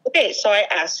 Yeah. Okay, so I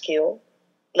ask you,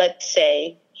 let's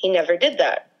say he never did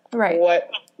that. Right.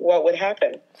 What would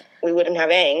happen? We wouldn't have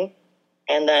Aang.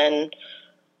 And then,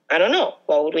 I don't know.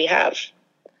 What would we have?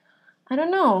 I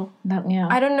don't know.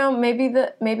 I don't know. Maybe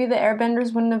the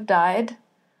Airbenders wouldn't have died.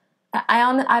 I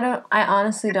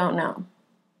honestly don't know.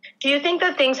 Do you think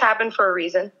that things happen for a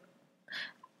reason?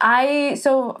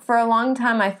 So for a long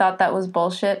time I thought that was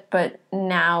bullshit, but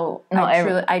now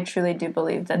I truly do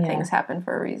believe that things happen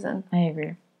for a reason. I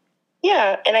agree.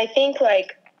 Yeah, and I think,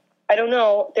 like, I don't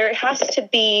know. There has to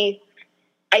be.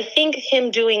 I think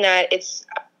him doing that.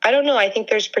 I don't know. I think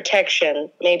there's protection.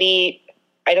 Maybe,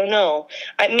 I don't know.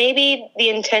 Maybe the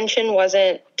intention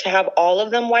wasn't to have all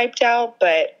of them wiped out,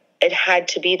 but it had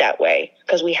to be that way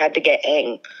because we had to get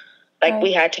Aang. Like,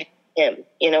 we had to get him.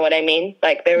 You know what I mean?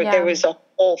 Like, there was a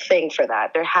whole thing for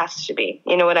that. There has to be.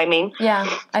 You know what I mean?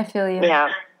 Yeah, I feel you.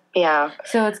 Yeah.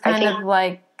 So it's kind of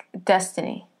like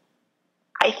destiny.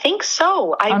 I think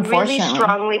so. I really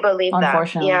strongly believe that.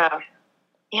 Unfortunately.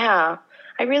 Yeah.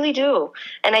 I really do.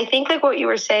 And I think, like, what you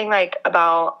were saying, like,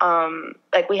 about,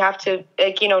 like, we have to,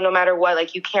 like, you know, no matter what,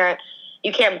 like, you can't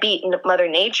beat Mother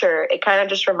Nature. It kind of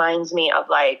just reminds me of,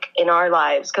 like, in our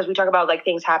lives, because we talk about, like,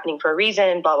 things happening for a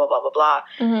reason, blah, blah, blah, blah, blah.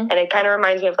 And it kind of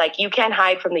reminds me of, like, you can't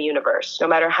hide from the universe. No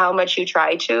matter how much you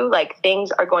try to, like,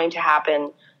 things are going to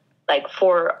happen, like,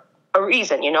 for a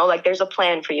reason, you know, like, there's a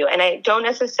plan for you. And I don't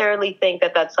necessarily think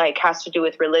that that's, like, has to do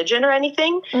with religion or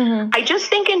anything. I just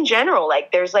think in general,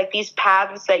 like, there's, like, these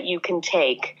paths that you can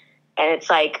take, and it's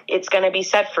like, it's going to be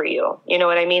set for you. You know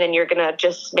what I mean? And you're going to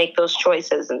just make those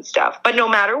choices and stuff. But no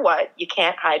matter what, you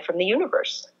can't hide from the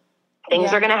universe.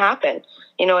 Things are going to happen.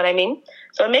 You know what I mean?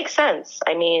 So it makes sense.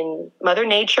 I mean, Mother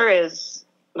Nature is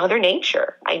Mother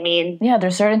Nature. I mean... Yeah,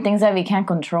 there's certain things that we can't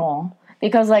control.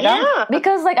 Because, like,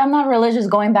 I'm not religious.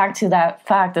 Going back to that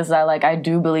fact is that, like, I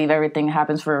do believe everything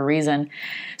happens for a reason.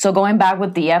 So going back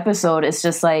with the episode, it's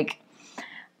just like,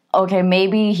 okay,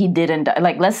 maybe he didn't die.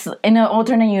 Like, in an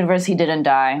alternate universe, he didn't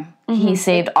die. He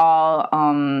saved all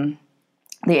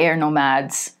the air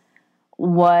nomads.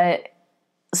 What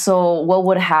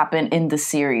would happen in the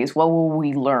series? What will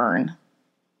we learn?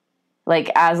 Like,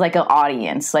 as, like, an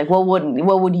audience, like, what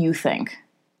would you think?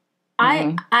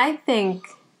 I think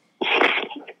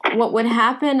what would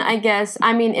happen, I guess,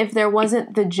 I mean, if there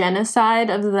wasn't the genocide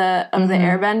of the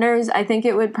Airbenders, I think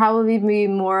it would probably be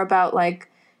more about,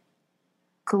 like,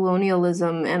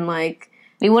 colonialism and, like...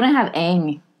 We wouldn't have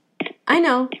Aang. I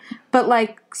know, but,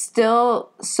 like,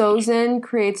 still Sozin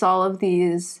creates all of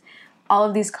these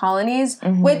colonies,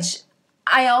 which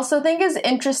I also think is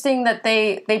interesting that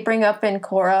they bring up in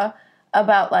Korra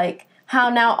about, like, how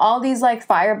now all these, like,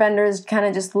 firebenders kind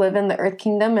of just live in the Earth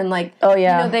Kingdom and, like, you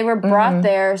know, they were brought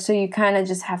there, so you kind of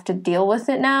just have to deal with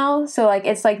it now. So, like,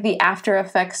 it's, like, the after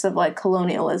effects of, like,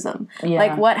 colonialism. Yeah.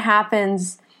 Like, what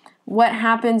happens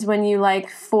when you, like,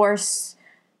 force,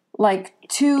 like,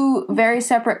 two very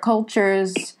separate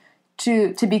cultures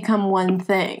to become one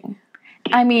thing?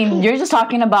 I mean, you're just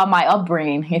talking about my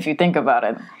upbringing, if you think about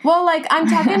it. Well, like, I'm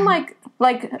talking like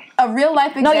a real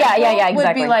life example exactly.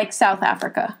 would be like South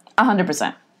Africa.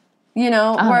 100%. You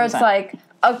know, 100%. Where it's like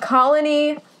a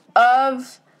colony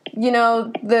of, you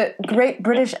know, the Great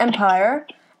British Empire,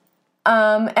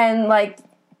 and like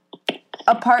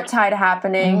apartheid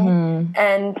happening,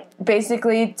 and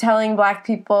basically telling black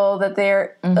people that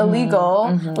they're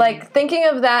illegal. Like, thinking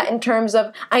of that in terms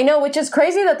of, I know, which is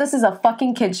crazy that this is a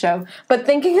fucking kid show, but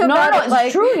thinking about it, like,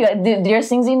 it's true. There's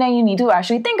things in that you need to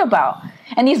actually think about.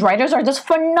 And these writers are just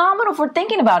phenomenal for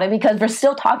thinking about it, because we're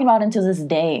still talking about it until this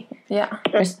day. Yeah.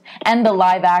 And the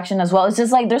live action as well. It's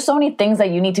just like, there's so many things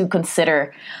that you need to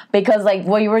consider, because like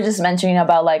what you were just mentioning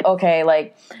about, like, okay,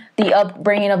 like the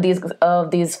upbringing of these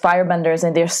firebenders,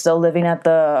 and they're still living at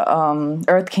the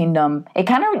Earth Kingdom. It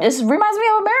kind of just reminds me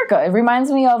of America. It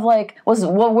reminds me of like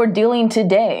what we're dealing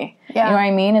today. Yeah. You know what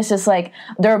I mean? It's just like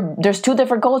there's two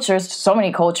different cultures, so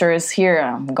many cultures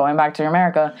here, going back to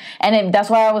America. And that's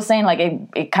why I was saying, like,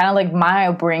 it kind of like my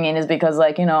upbringing is because,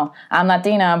 like, you know, I'm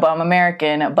Latina, but I'm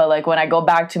American. But like when I go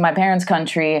back to my parents'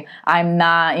 country, I'm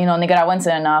not, you know, Nicaraguense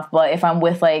enough. But if I'm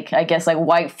with, like, I guess, like,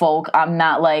 white folk, I'm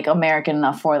not like American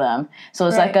enough for them. So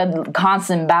it's like a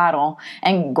constant battle.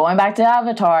 And going back to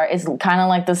Avatar, it's kind of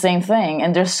like the same thing.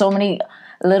 And there's so many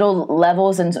little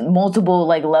levels and multiple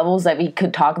like levels that we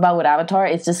could talk about with Avatar.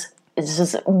 It's just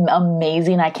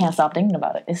amazing. I can't stop thinking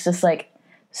about it. It's just like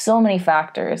so many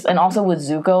factors. And also with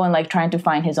Zuko and like trying to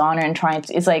find his honor and trying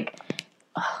to, it's like,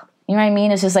 you know what I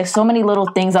mean? It's just like so many little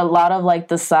things, a lot of like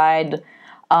the side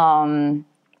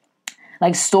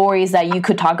like stories that you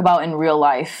could talk about in real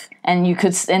life, and you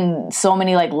could, and so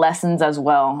many like lessons as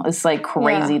well. It's like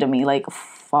crazy to me. Like,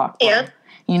 fuck. Yeah.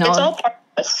 You know, it's all part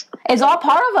of us. It's all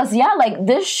part of us, yeah. Like,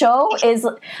 this show is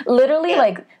literally,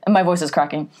 like, my voice is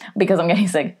cracking because I'm getting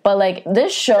sick. But, like,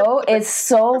 this show is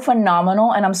so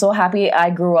phenomenal, and I'm so happy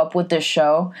I grew up with this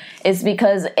show. It's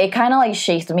because it kind of, like,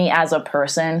 shaped me as a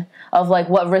person of, like,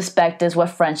 what respect is, what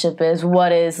friendship is,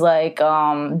 what is, like,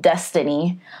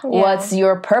 destiny, what's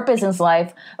your purpose in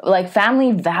life, like,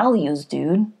 family values,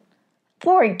 dude.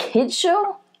 For a kid's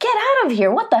show? Get out of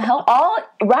here. What the hell? All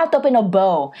wrapped up in a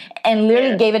bow, and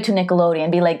literally gave it to Nickelodeon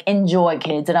and be like, enjoy,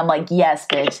 kids. And I'm like, yes,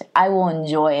 bitch, I will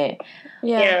enjoy it.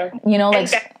 Yeah. You know,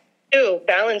 like,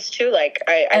 balance too. Like,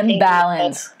 I think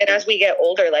balance. And as we get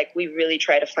older, like, we really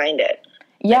try to find it.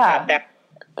 Yeah. That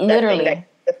literally. thing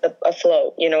that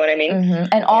afloat. You know what I mean? Mm-hmm.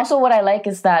 And also what I like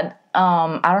is that,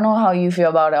 I don't know how you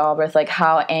feel about it, Albert, like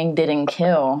how Aang didn't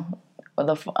kill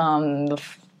the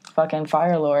fucking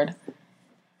Fire Lord.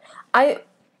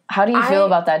 How do you feel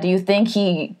about that? Do you think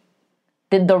he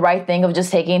did the right thing of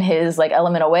just taking his, like,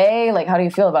 element away? Like, how do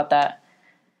you feel about that?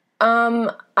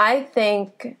 I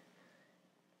think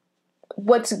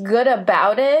what's good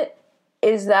about it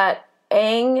is that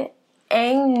Aang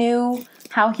knew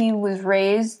how he was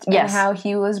raised and how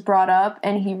he was brought up,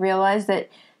 and he realized that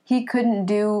he couldn't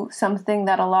do something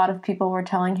that a lot of people were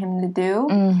telling him to do.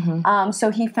 Mm-hmm. So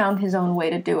he found his own way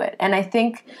to do it. And I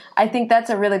think that's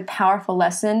a really powerful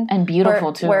lesson. And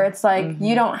beautiful, too. Where it's like,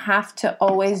 you don't have to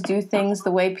always do things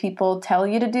the way people tell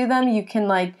you to do them. You can,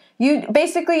 like,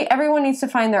 basically, everyone needs to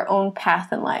find their own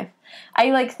path in life.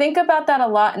 I, like, think about that a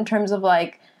lot in terms of,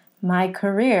 like, my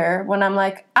career, when I'm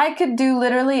like, I could do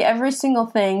literally every single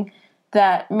thing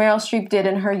that Meryl Streep did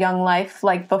in her young life,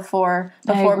 like, before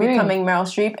becoming Meryl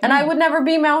Streep, and I would never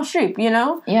be Meryl Streep, you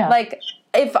know? Yeah. Like,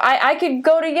 if I could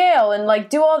go to Yale and, like,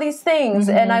 do all these things,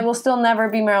 and I will still never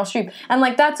be Meryl Streep. And,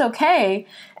 like, that's okay.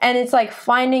 And it's, like,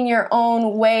 finding your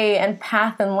own way and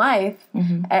path in life,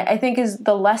 I think, is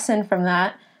the lesson from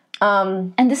that.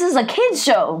 And this is a kid's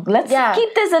show. Let's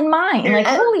keep this in mind. Like,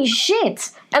 holy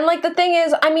shit. And, like, the thing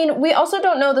is, I mean, we also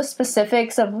don't know the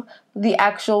specifics of the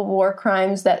actual war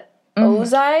crimes that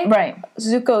Ozai,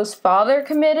 Zuko's father,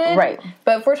 committed. Right.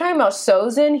 But if we're talking about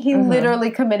Sozin, he literally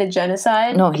committed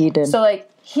genocide. No, he did. So, like,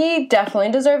 he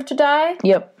definitely deserved to die.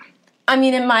 Yep. I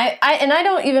mean, I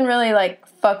don't even really, like,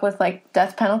 fuck with, like,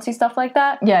 death penalty stuff like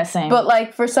that. Yeah, same. But,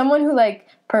 like, for someone who, like,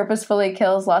 purposefully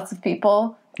kills lots of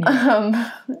people,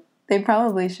 they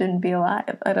probably shouldn't be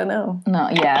alive. I don't know. No,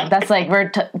 yeah. That's, like, we're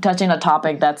touching a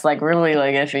topic that's, like, really,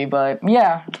 like, iffy, but,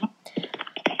 yeah.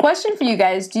 Question for you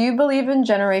guys. Do you believe in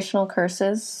generational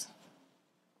curses?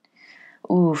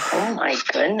 Oof. Oh my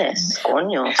goodness.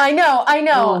 Coño. I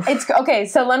know. Oof. It's okay,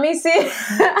 so let me see.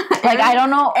 Like, I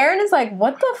don't know. Aaron is like,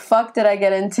 what the fuck did I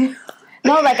get into?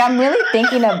 No, like, I'm really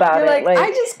thinking about You're it. Like, I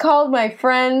just called my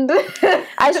friend.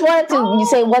 I just wanted to you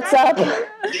say, what's up?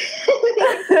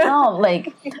 No,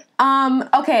 like.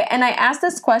 Okay, and I asked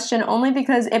this question only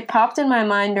because it popped in my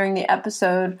mind during the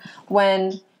episode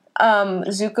when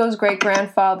Zuko's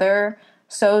great-grandfather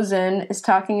Sozin is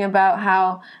talking about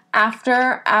how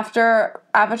after Avatar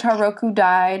Roku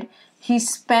died, he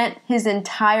spent his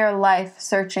entire life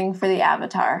searching for the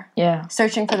Avatar. Yeah.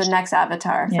 Searching for the next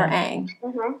Avatar for Aang.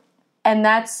 Mm-hmm.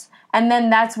 And then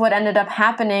that's what ended up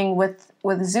happening with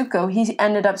Zuko. He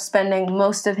ended up spending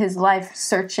most of his life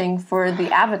searching for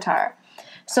the Avatar.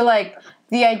 So, like,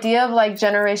 the idea of, like,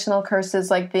 generational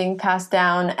curses, like, being passed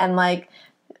down and, like,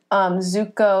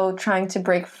 Zuko trying to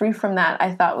break free from that,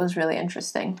 I thought was really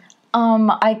interesting.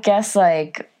 I guess,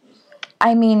 like,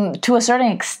 I mean, to a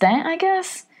certain extent, I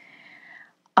guess.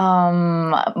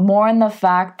 More in the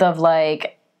fact of,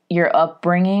 like, your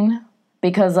upbringing.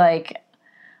 Because, like,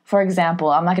 for example,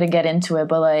 I'm not going to get into it,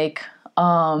 but, like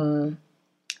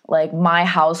my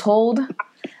household,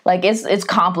 like, it's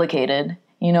complicated,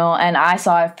 you know? And I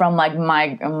saw it from, like,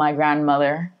 my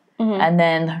grandmother. Mm-hmm. And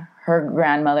then her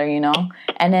grandmother, you know?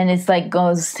 And then it's, like,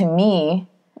 goes to me.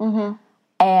 Mm-hmm.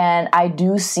 And I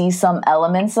do see some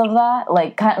elements of that.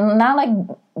 Like, not, like,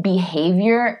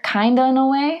 behavior, kind of, in a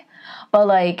way. But,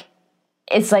 like,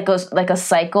 it's, like a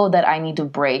cycle that I need to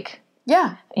break.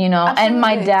 Yeah. You know? Absolutely. And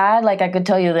my dad, like, I could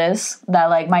tell you this, that,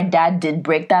 like, my dad did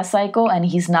break that cycle, and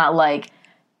he's not, like,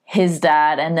 his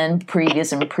dad and then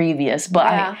previous. But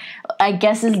yeah. I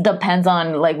guess it depends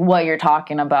on, like, what you're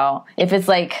talking about. If it's,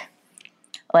 like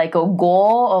a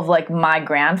goal of, like, my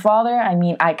grandfather, I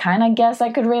mean, I kind of guess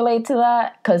I could relate to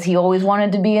that, because he always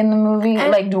wanted to be in the movie,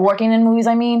 like, working in movies,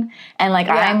 I mean, and, like,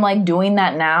 I'm, like, doing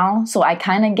that now, so I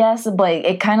kind of guess, but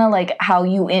it kind of, like, how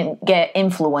you get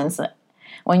influenced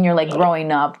when you're, like,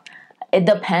 growing up. It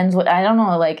depends I don't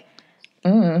know, like,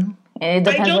 it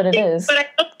depends what it is. But I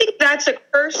don't think that's a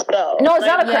curse, though. No, it's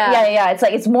not a curse. Yeah. It's,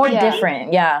 like, it's more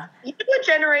different, yeah. You know what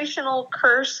generational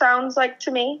curse sounds like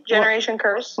to me? Generation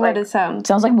curse? What does it sound?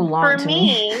 Sounds like Mulan to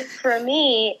me. For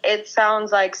me, it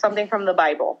sounds like something from the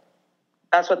Bible.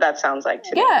 That's what that sounds like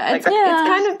to me. Yeah, it's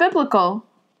kind of biblical.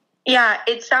 Yeah,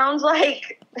 it sounds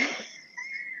like...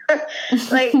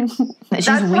 like... She's that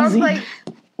sounds wheezing.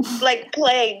 like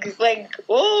plague, like,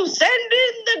 oh, send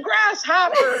in the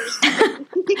grasshoppers.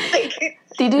 Like,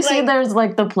 did you see there's,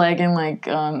 like, the plague in, like,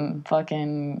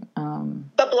 fucking...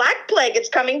 The Black Plague, it's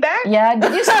coming back? Yeah,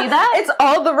 did you see that? It's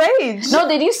all the rage. No,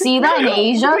 did you see that in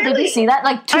Asia? Really? Did you see that?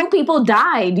 Like, 2 people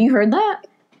died. You heard that?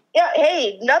 Yeah,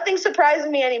 hey, nothing surprises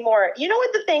me anymore. You know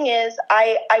what the thing is?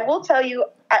 I will tell you,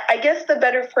 I guess the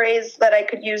better phrase that I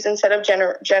could use instead of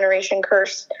generation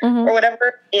curse or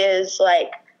whatever is,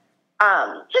 like,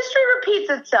 history repeats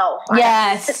itself.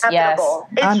 Yes, it's inevitable.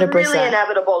 yes, 100%. It's really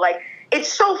inevitable. Like,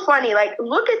 it's so funny. Like,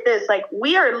 look at this. Like,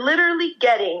 we are literally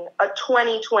getting a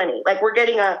 2020. Like, we're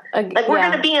getting we're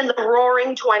going to be in the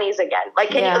roaring 20s again.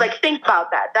 Like, can you, like, think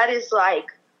about that? That is, like,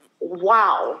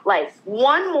 wow. Like,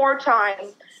 one more time,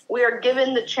 we are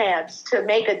given the chance to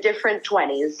make a different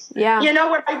 20s. Yeah. You know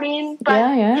what I mean? But,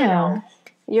 yeah. you know,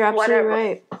 you're absolutely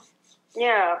right.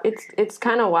 Yeah. It's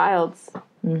kind of wild.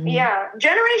 Mm-hmm. Yeah,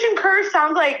 Generation Curse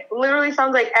literally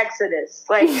sounds like Exodus.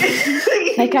 Like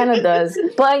it kind of does.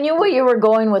 But I knew where you were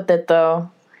going with it, though.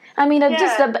 I mean,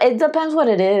 it depends what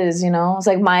it is, you know. It's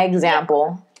like my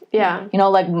example. Yeah. You know,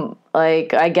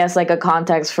 like I guess, like, a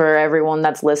context for everyone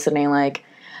that's listening. Like,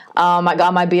 I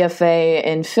got my BFA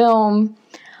in film.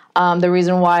 The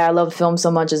reason why I love film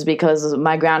so much is because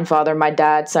my grandfather, my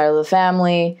dad's side of the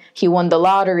family, he won the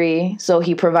lottery, so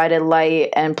he provided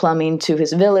light and plumbing to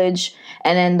his village.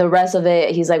 And then the rest of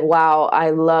it, he's like, wow, I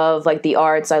love, like, the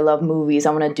arts, I love movies, I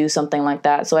want to do something like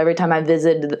that. So every time I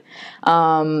visited,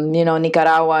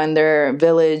 Nicaragua and their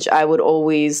village, I would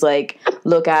always, like,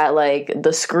 look at, like,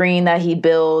 the screen that he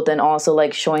built and also,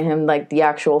 like, showing him, like, the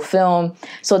actual film.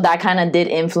 So that kind of did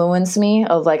influence me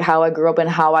of, like, how I grew up and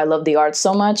how I love the arts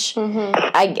so much. Mm-hmm.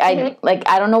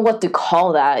 I don't know what to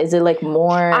call that. Is it, like,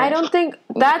 more... I don't think...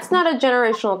 That's not a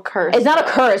generational curse. It's not a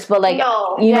curse, but, like...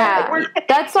 No. You know,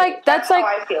 that's how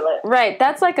I feel it. Right,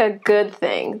 that's like a good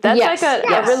thing. That's like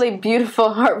a really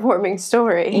beautiful, heartwarming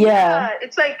story. Yeah.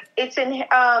 It's like, it's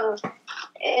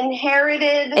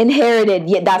inherited. Inherited,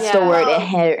 yeah, that's the word.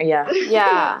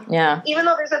 Yeah. Even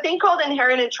though there's a thing called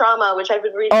inherited trauma, which I've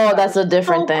been reading. Oh, that's a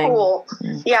different thing. Cool.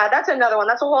 Yeah, that's another one.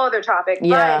 That's a whole other topic.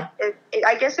 Yeah. But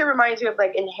I guess it reminds me of,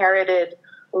 like, inherited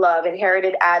love,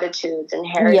 inherited attitudes,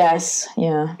 inherited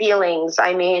feelings.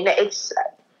 I mean, it's...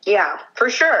 Yeah,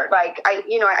 for sure. Like, I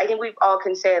think we all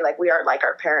can say, like, we are like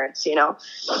our parents, you know?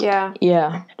 Yeah.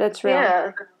 Yeah. That's real.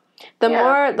 Yeah. The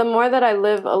more that I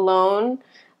live alone,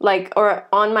 like, or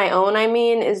on my own, I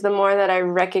mean, is the more that I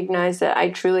recognize that I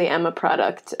truly am a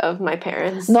product of my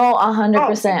parents. No,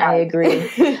 100%, I agree.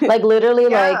 Like, literally,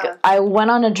 like, I went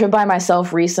on a trip by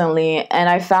myself recently, and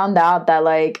I found out that,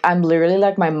 like, I'm literally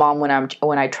like my mom when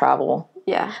I travel.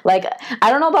 Yeah. Like,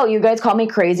 I don't know about you guys, call me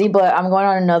crazy, but I'm going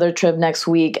on another trip next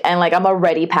week, and, like, I'm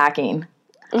already packing.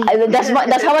 That's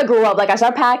how I grew up. Like, I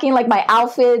start packing, like, my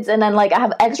outfits, and then, like, I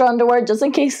have extra underwear just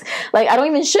in case, like, I don't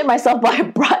even shit myself, but I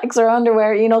brought extra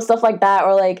underwear, you know, stuff like that.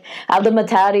 Or, like, I have the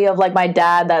mentality of, like, my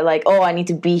dad that, like, oh, I need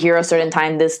to be here a certain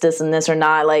time, this, and this, or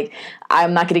not. Like,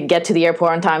 I'm not going to get to the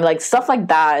airport on time. Like, stuff like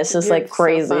that. It's just, like,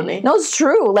 crazy. So no, it's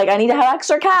true. Like, I need to have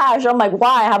extra cash. I'm like,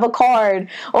 why? I have a card.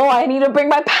 Oh, I need to bring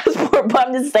my passport, but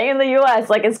I'm just staying in the U.S.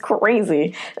 Like, it's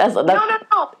crazy. That's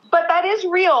No. But that is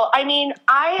real. I mean,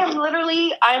 I'm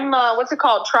what's it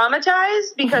called?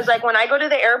 Traumatized because, like, when I go to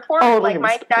the airport, like,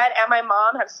 my dad and my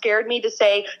mom have scared me to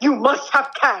say, you must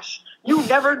have cash. You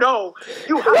never know.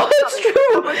 You have it's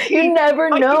true. You never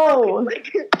know.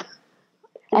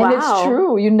 And it's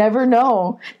true. You never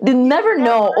know. You never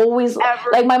know. Always,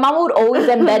 like, my mom would always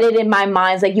embed it in my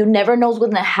mind. Like, you never know what's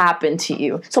going to happen to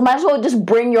you. So might as well just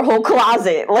bring your whole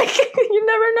closet. Like, you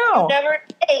never know.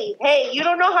 Hey, you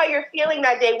don't know how you're feeling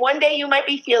that day. One day you might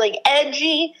be feeling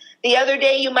edgy. The other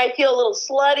day you might feel a little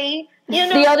slutty. You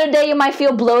know? The other day you might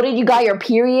feel bloated. You got your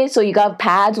period, so you got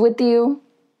pads with you.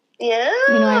 Yeah.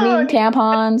 You know what I mean?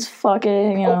 Tampons,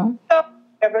 fucking, you know.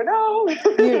 Never know.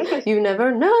 You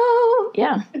never know.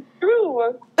 Yeah.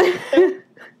 True.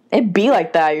 It'd be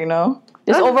like that, you know?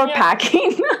 Just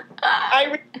overpacking.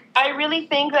 I really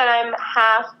think that I'm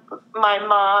half my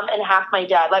mom and half my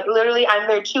dad. Like, literally, I'm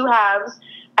their two halves,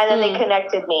 and then they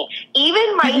connected me.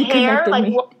 Even my hair,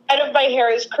 like, one side of my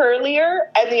hair is curlier,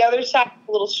 and the other side is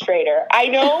a little straighter. I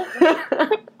know.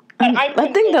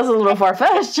 I think that's a little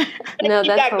far-fetched. No,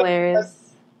 that's hilarious.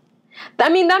 I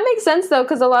mean, that makes sense, though,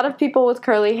 because a lot of people with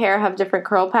curly hair have different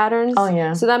curl patterns. Oh,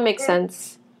 yeah. So that makes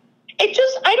sense. It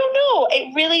just, I don't know.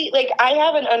 It really, like, I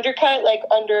have an undercut, like,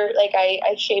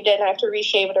 I shaved it and I have to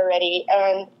reshave it already.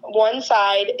 And one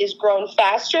side is grown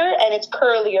faster and it's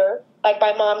curlier, like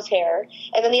my mom's hair.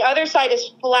 And then the other side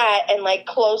is flat and, like,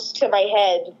 close to my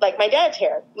head, like my dad's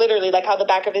hair. Literally, like how the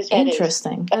back of his head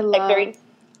Interesting. is. Like, very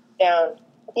down.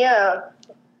 Yeah.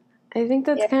 I think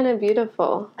that's kind of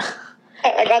beautiful.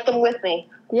 I got them with me.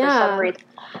 Yeah. For some reason.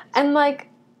 And, like,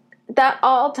 that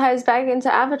all ties back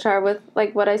into Avatar with,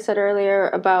 like, what I said earlier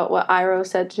about what Iroh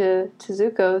said to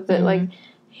Zuko, that, like,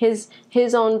 his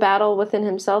own battle within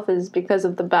himself is because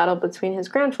of the battle between his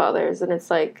grandfathers. And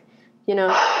it's like, you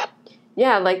know,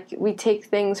 yeah, like, we take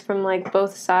things from, like,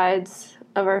 both sides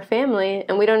of our family,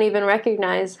 and we don't even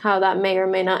recognize how that may or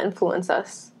may not influence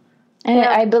us. And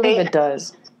I believe it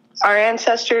does. Our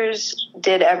ancestors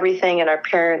did everything, and our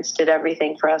parents did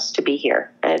everything for us to be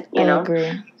here. And, you know,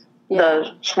 agree.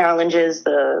 The challenges,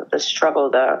 the struggle,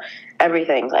 the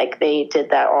everything, like, they did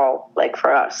that all, like,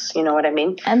 for us. You know what I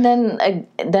mean? And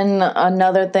then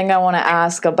another thing I want to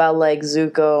ask about, like,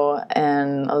 Zuko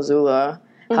and Azula,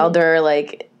 how they're,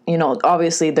 like, you know,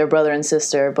 obviously they're brother and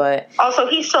sister, but... Also,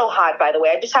 he's so hot, by the way.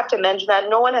 I just have to mention that.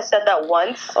 No one has said that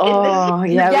once. Oh,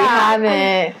 yeah, we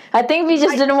haven't. I think we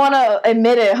just didn't want to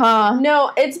admit it, huh?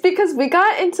 No, it's because we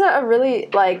got into a really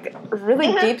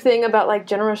deep thing about, like,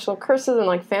 generational curses and,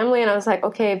 like, family, and I was like,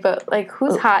 okay, but, like,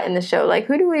 who's hot in the show? Like,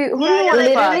 who do we want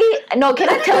to fuck? No, can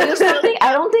I tell you something?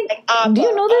 I don't think... do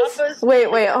you know this?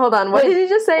 Wait, hold on. What did you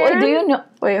just say, Aaron? Do you know...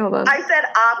 Wait, hold on. I said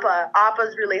Appa.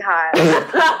 Appa's really hot.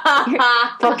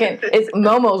 Fucking... It's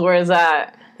Momo's where it's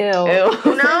at. Ew.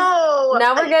 No.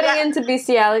 Now we're getting into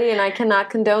bestiality, and I cannot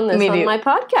condone this on my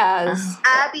podcast.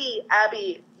 Abby,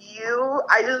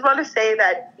 I just want to say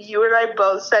that you and I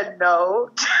both said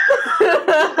no to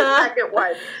the second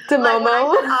one. To like, Momo? When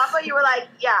I said Appa, you were like,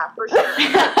 yeah, for sure.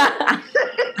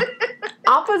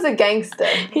 Appa's a gangster.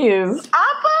 He is.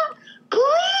 Appa,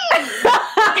 please!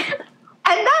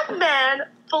 And that man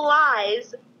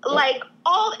flies like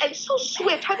all, and so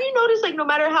swift. Have you noticed, like, no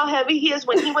matter how heavy he is,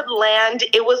 when he would land,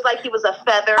 it was like he was a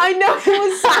feather. I know, it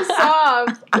was so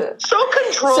soft. So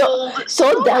controlled.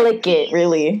 So delicate,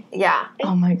 really. Yeah.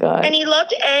 Oh my god. And he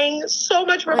loved Aang so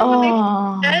much more when they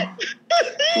met.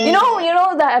 You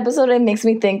know that episode it makes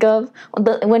me think of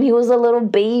when he was a little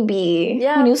baby.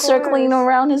 Yeah, when he was circling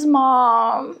around his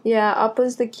mom. Yeah,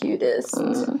 Appa's the cutest.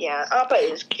 Yeah, Appa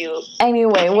is cute.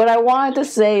 Anyway, what I wanted to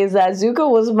say is that Zuko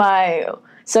was my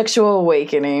sexual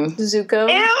awakening. Zuko?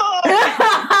 Ew!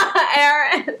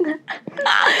 Aaron!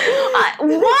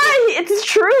 Why? It's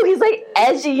true. He's like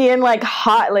edgy and like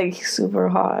hot, like super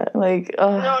hot. Like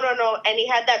No. And he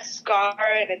had that scar,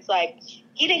 and it's like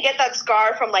he didn't get that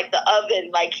scar from like the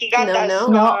oven. Like he got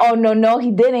scar. No,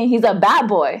 he didn't. He's a bad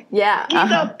boy. Yeah.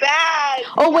 He's a bad.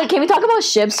 Oh wait, can we talk about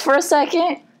ships for a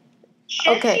second?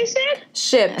 Ships, Okay. you said?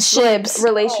 Ships.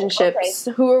 Relationships.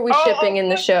 Oh, okay. Who are we shipping in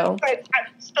the show? I'm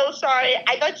so sorry.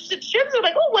 I thought you said ships. I'm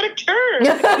like, oh, what a turn.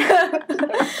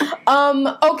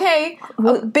 Okay.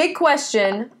 Big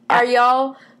question. Are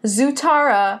y'all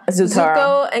Zutara,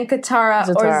 Zuko and Katara,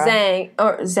 or Zhang?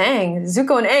 Or Zhang?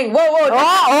 Zuko and Aang. Whoa.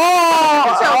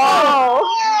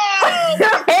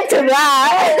 Into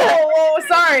that. Whoa.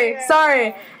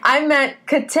 Sorry. I meant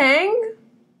Katang.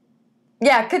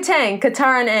 Yeah, Katang.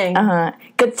 Katara and Aang.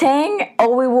 Katang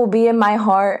always will be in my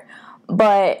heart,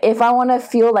 but if I want to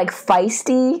feel like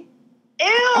feisty,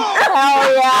 Ew.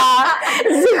 hell yeah,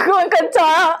 Zuko and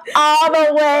Katara all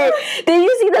the way. Did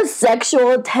you see the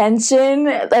sexual tension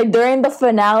like during the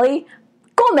finale?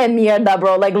 Come mierda,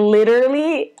 bro. Like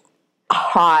literally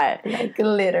hot. Like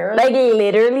literally. Like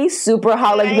literally super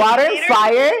hot. Like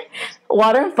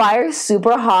water and fire,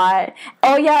 super hot.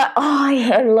 Oh yeah. Oh,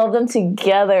 I love them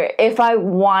together. If I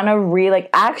wanna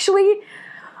actually,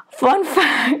 fun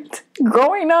fact,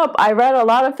 growing up, I read a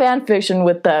lot of fan fiction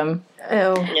with them.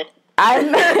 Ew.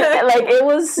 It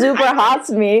was super hot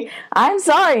to me. I'm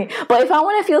sorry. But if I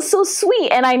want to feel so sweet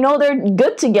and I know they're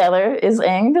good together, is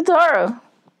Aang and Katara.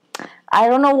 I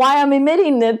don't know why I'm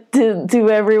admitting it to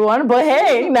everyone, but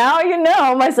hey, now you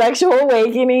know my sexual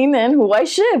awakening and who I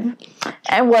ship.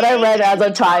 And what I read as a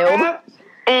child.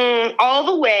 All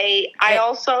the way. I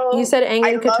also... You said Aang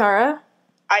and Katara?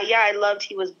 I loved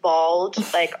he was bald.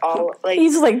 He's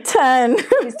like 10.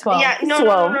 He's 12. Yeah, no.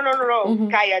 Mm-hmm.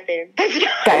 Cállate.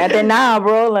 Cállate now,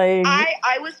 bro. Like...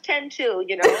 I was 10 too,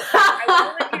 you know. I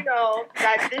want to let you know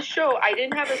that this show, I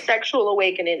didn't have a sexual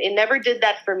awakening. It never did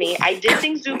that for me. I did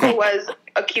think Zuko was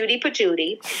a cutie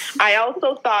patootie. I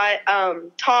also thought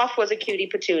Toph was a cutie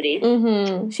patootie.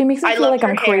 Mm-hmm. She makes me feel like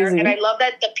I'm crazy. And I love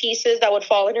that the pieces that would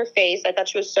fall in her face. I thought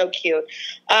she was so cute.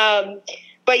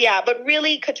 But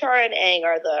really, Katara and Aang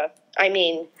are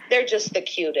they're just the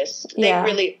cutest. They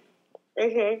really...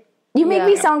 Mm-hmm. You make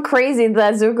me sound crazy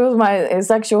that Zuko's my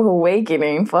sexual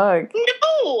awakening. Fuck.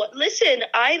 No, listen,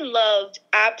 I loved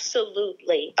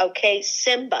absolutely,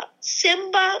 Simba.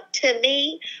 Simba, to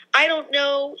me, I don't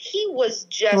know, he was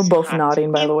just We're both hot.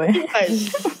 nodding, by the way.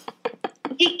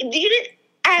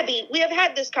 Abby, we have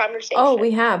had this conversation. Oh,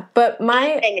 we have. But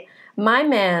my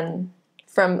man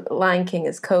from Lion King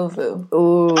is Kovu.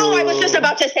 Ooh. Oh, I was just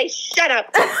about to say, shut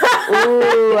up.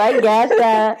 Ooh, I get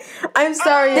that. I'm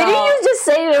sorry, Didn't you just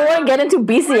say you didn't want to get into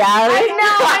bestiality?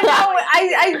 I know.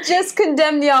 I just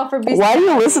condemned y'all for bestiality. Why do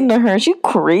you listen to her? She's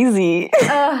crazy.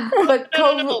 But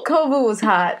Kovu was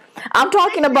hot. I'm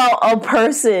talking about a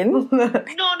person.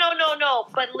 No.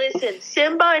 But listen,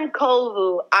 Simba and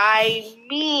Kovu,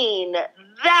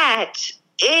 that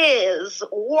is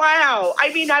wow.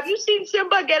 Have you seen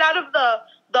Simba get out of the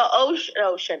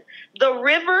ocean, the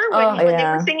river when they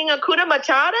were singing Hakuna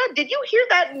Matata? Did you hear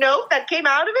that note that came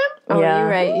out of him? Oh, yeah.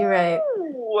 You're right.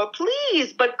 Oh,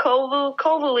 please. But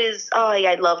Kovu is,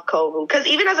 I love Kovu. Because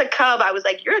even as a cub, I was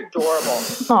like, you're adorable.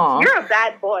 Aww. You're a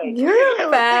bad boy. You're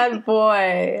a bad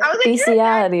boy. I was like,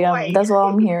 bestiality, you're a bad boy. that's what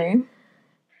I'm hearing.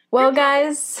 Well,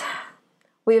 guys,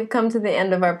 we have come to the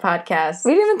end of our podcast.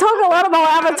 We didn't even talk a lot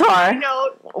about Avatar.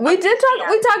 We did talk. Yeah.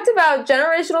 We talked about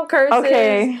generational curses.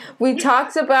 Okay. We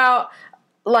talked about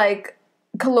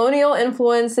colonial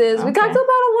influences. Okay. We talked about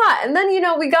a lot, and then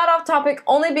we got off topic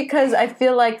only because I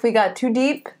feel like we got too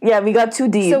deep. Yeah, we got too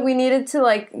deep. So we needed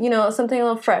to something a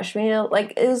little fresh. We needed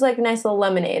it was like a nice little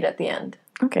lemonade at the end.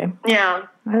 Okay. Yeah.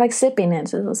 I like sipping it,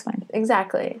 so it was fine.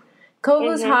 Exactly.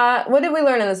 Kovu's hot. What did we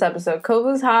learn in this episode?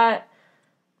 Kovu's hot.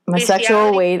 My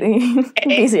sexual waiting.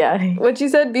 Bestiality. What you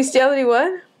said? Bestiality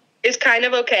what? It's kind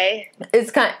of okay.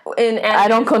 It's I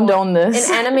don't condone this.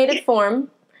 In animated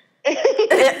form.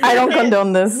 I don't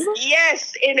condone this.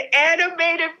 Yes, in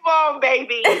animated form,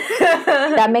 baby.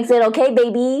 That makes it okay,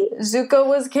 baby. Zuko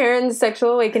was Karen's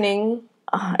sexual awakening.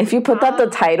 If you put that the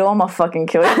title, I'm gonna fucking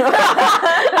kill you.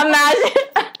 Imagine.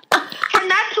 Can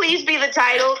that please be the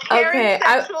title? Karen's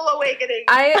Sexual Awakening.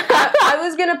 I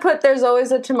was gonna put There's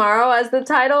Always a Tomorrow as the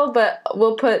title, but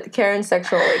we'll put Karen's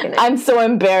Sexual Awakening. I'm so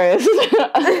embarrassed.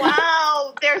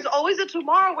 Wow, There's Always a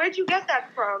Tomorrow. Where'd you get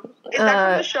that from? Is that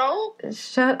from the show?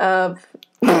 Shut up.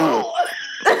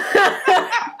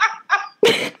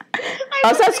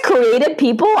 Us as creative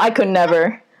people, I could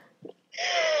never.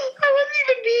 I wasn't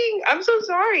even being. I'm so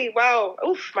sorry. Wow.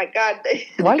 Oof, my God.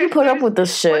 Why you put up with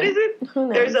this shit? What is it?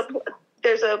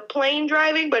 There's a plane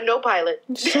driving, but no pilot.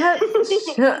 Shut.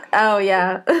 Oh,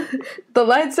 yeah. The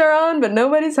lights are on, but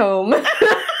nobody's home.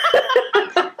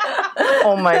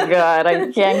 Oh, my God.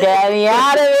 I can't get me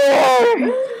out of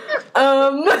here.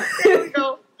 There you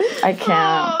go. I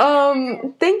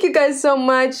can't. Thank you guys so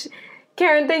much.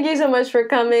 Karen, thank you so much for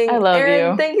coming. I love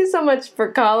Aaron, you. Thank you so much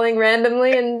for calling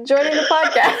randomly and joining the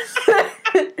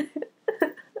podcast.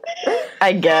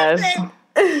 I guess.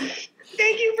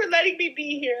 Thank you for letting me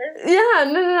be here. Yeah,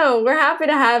 no. We're happy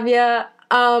to have you.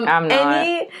 I'm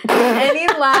not.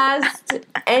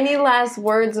 Any last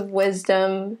words of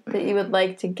wisdom that you would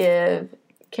like to give?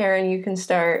 Karen, you can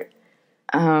start.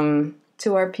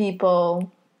 To our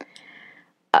people.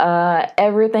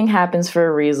 Everything happens for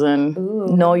a reason.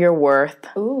 Ooh. Know your worth.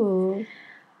 Ooh.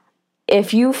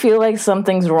 If you feel like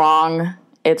something's wrong,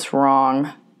 it's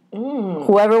wrong.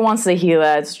 Whoever wants to hear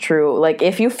that, it's true. Like,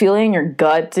 if you feel it in your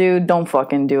gut, dude, don't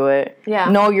fucking do it. Yeah.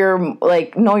 Know your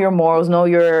morals, know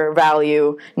your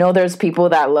value. Know there's people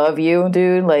that love you,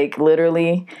 dude. Like,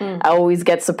 literally. I always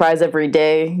get surprised every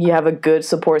day. You have a good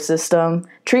support system.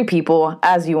 Treat people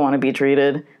as you want to be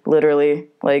treated. Literally.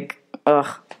 Like,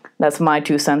 that's my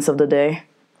 2 cents of the day.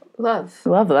 Love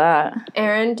that.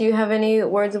 Aaron, do you have any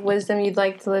words of wisdom you'd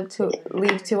like to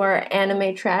leave to our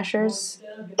anime trashers?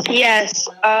 Yes.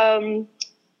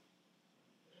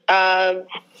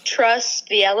 Trust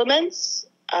the elements,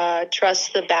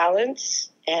 trust the balance,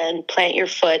 and plant your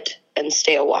foot and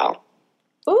stay a while.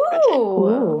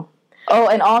 Ooh. Oh,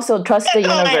 and also trust the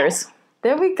universe.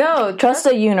 There we go. Trust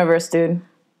the universe, dude.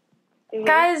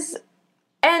 Guys,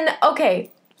 and okay.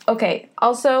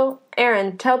 Also,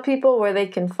 Aaron, tell people where they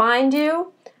can find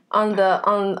you on the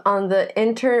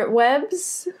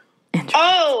interwebs.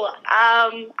 I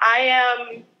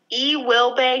am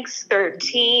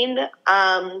eWilbanks13,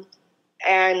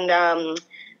 and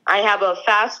I have a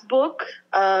fast book,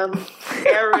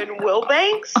 Aaron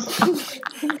Wilbanks.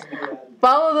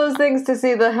 Follow those things to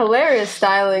see the hilarious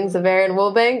stylings of Aaron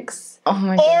Wilbanks. Oh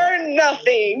my God. Or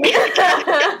nothing.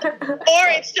 Or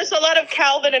it's just a lot of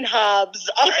Calvin and Hobbes.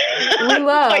 We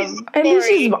love. At least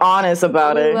she's honest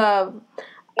about it. Love.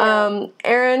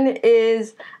 Aaron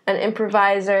is an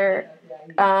improviser,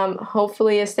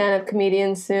 hopefully a stand-up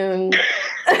comedian soon,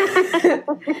 and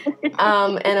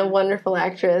a wonderful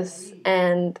actress,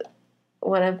 and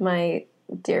one of my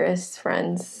dearest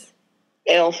friends.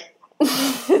 Ew.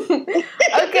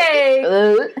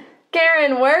 Okay.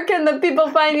 Karen, where can the people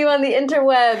find you on the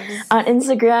interwebs? On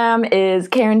Instagram is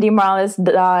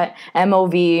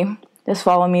karendmorales.mov. Just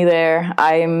follow me there.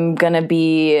 I'm going to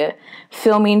be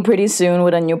filming pretty soon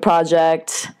with a new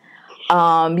project.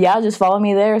 Just follow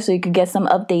me there so you could get some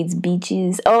updates,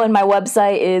 beaches. Oh, and my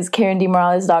website is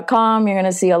karendmorales.com. You're going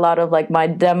to see a lot of like my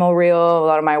demo reel, a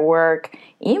lot of my work.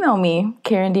 Email me,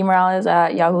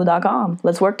 karendmorales@yahoo.com.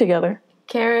 Let's work together.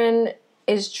 Karen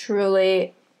is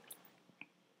truly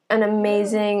an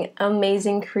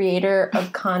amazing creator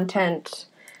of content,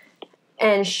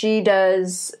 and she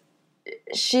does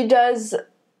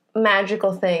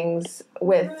magical things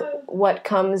with what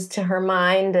comes to her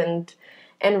mind, and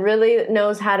really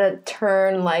knows how to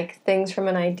turn like things from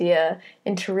an idea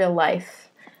into real life.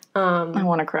 I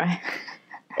want to cry.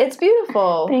 It's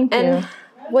beautiful. Thank you. And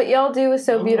what y'all do is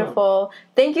so beautiful.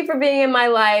 Thank you for being in my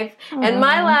life. And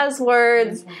my last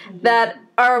words that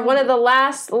are one of the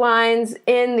last lines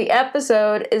in the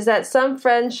episode is that some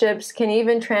friendships can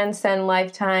even transcend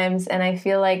lifetimes, and I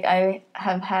feel like I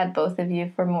have had both of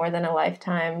you for more than a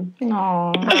lifetime.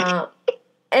 Aww.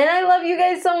 And I love you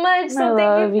guys so much, so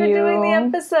thank you for doing the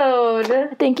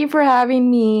episode. Thank you for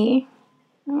having me.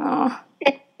 Aww.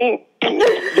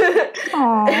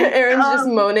 Aaron's just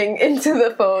moaning into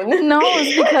the phone. No,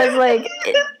 it's because like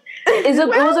it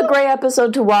was a great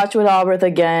episode to watch with Albert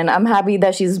again. I'm happy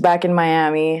that she's back in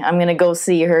Miami. I'm gonna go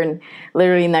see her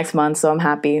literally next month, so I'm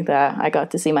happy that I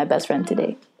got to see my best friend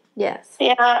today. Yes.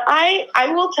 Yeah,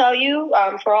 I will tell you,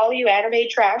 for all you anime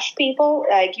trash people,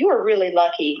 like, you are really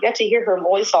lucky. You get to hear her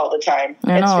voice all the time.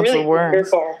 I know, it's really the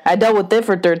worst. wonderful. I dealt with it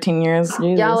for 13 years.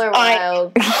 Jesus. Y'all are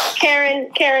wild. Karen,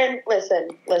 listen.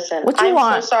 What you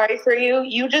want? I'm so sorry for you.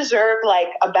 You deserve,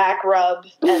 like, a back rub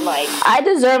and, like... I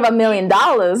deserve $1 million. No, $1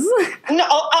 million. Who has $1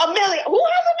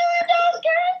 million,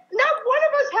 Karen? Not one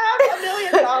of us have $1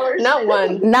 million. Not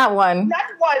one. Not one. Not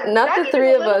one. Not the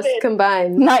three of us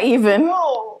combined. Not even.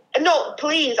 No,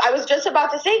 please. I was just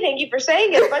about to say thank you for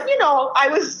saying it, but I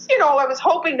was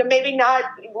hoping to maybe not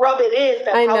rub it in.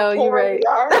 I know, you're right. We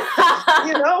are,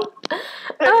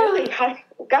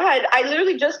 God, I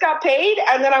literally just got paid,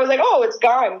 and then I was like, oh, it's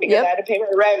gone because I had to pay my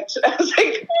rent. I was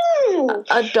like,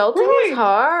 adulting is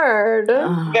hard.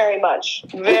 Very much,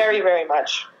 very, very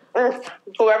much.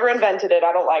 Whoever invented it,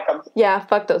 I don't like them. Yeah,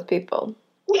 fuck those people.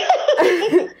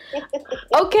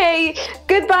 Okay,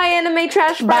 goodbye, anime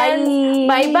trash friends.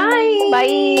 Bye. Bye. Bye.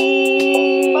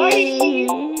 Bye.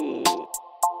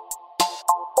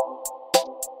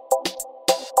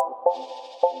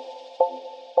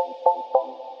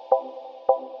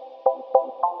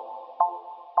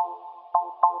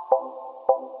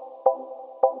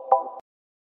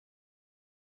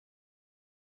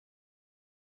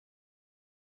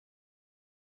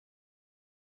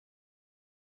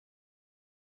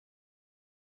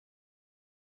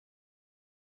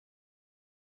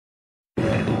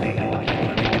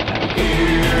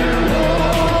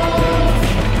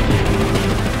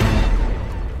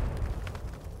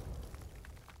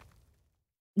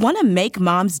 Want to make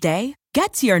Mom's Day?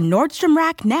 Get to your Nordstrom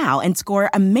Rack now and score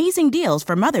amazing deals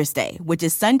for Mother's Day, which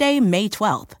is Sunday, May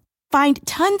 12th. Find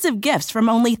tons of gifts from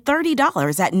only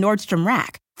 $30 at Nordstrom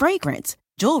Rack. Fragrance,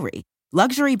 jewelry,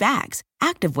 luxury bags,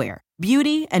 activewear,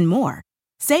 beauty, and more.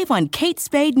 Save on Kate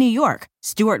Spade New York,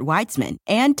 Stuart Weitzman,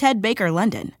 and Ted Baker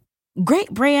London.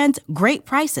 Great brands, great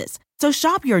prices. So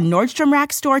shop your Nordstrom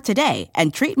Rack store today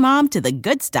and treat Mom to the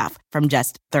good stuff from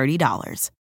just $30.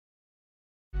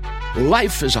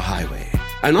 Life is a highway,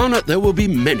 and on it there will be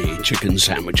many chicken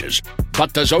sandwiches.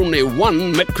 But there's only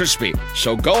one McCrispy.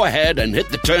 So go ahead and hit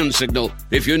the turn signal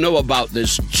if you know about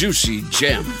this juicy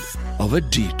gem of a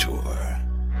detour.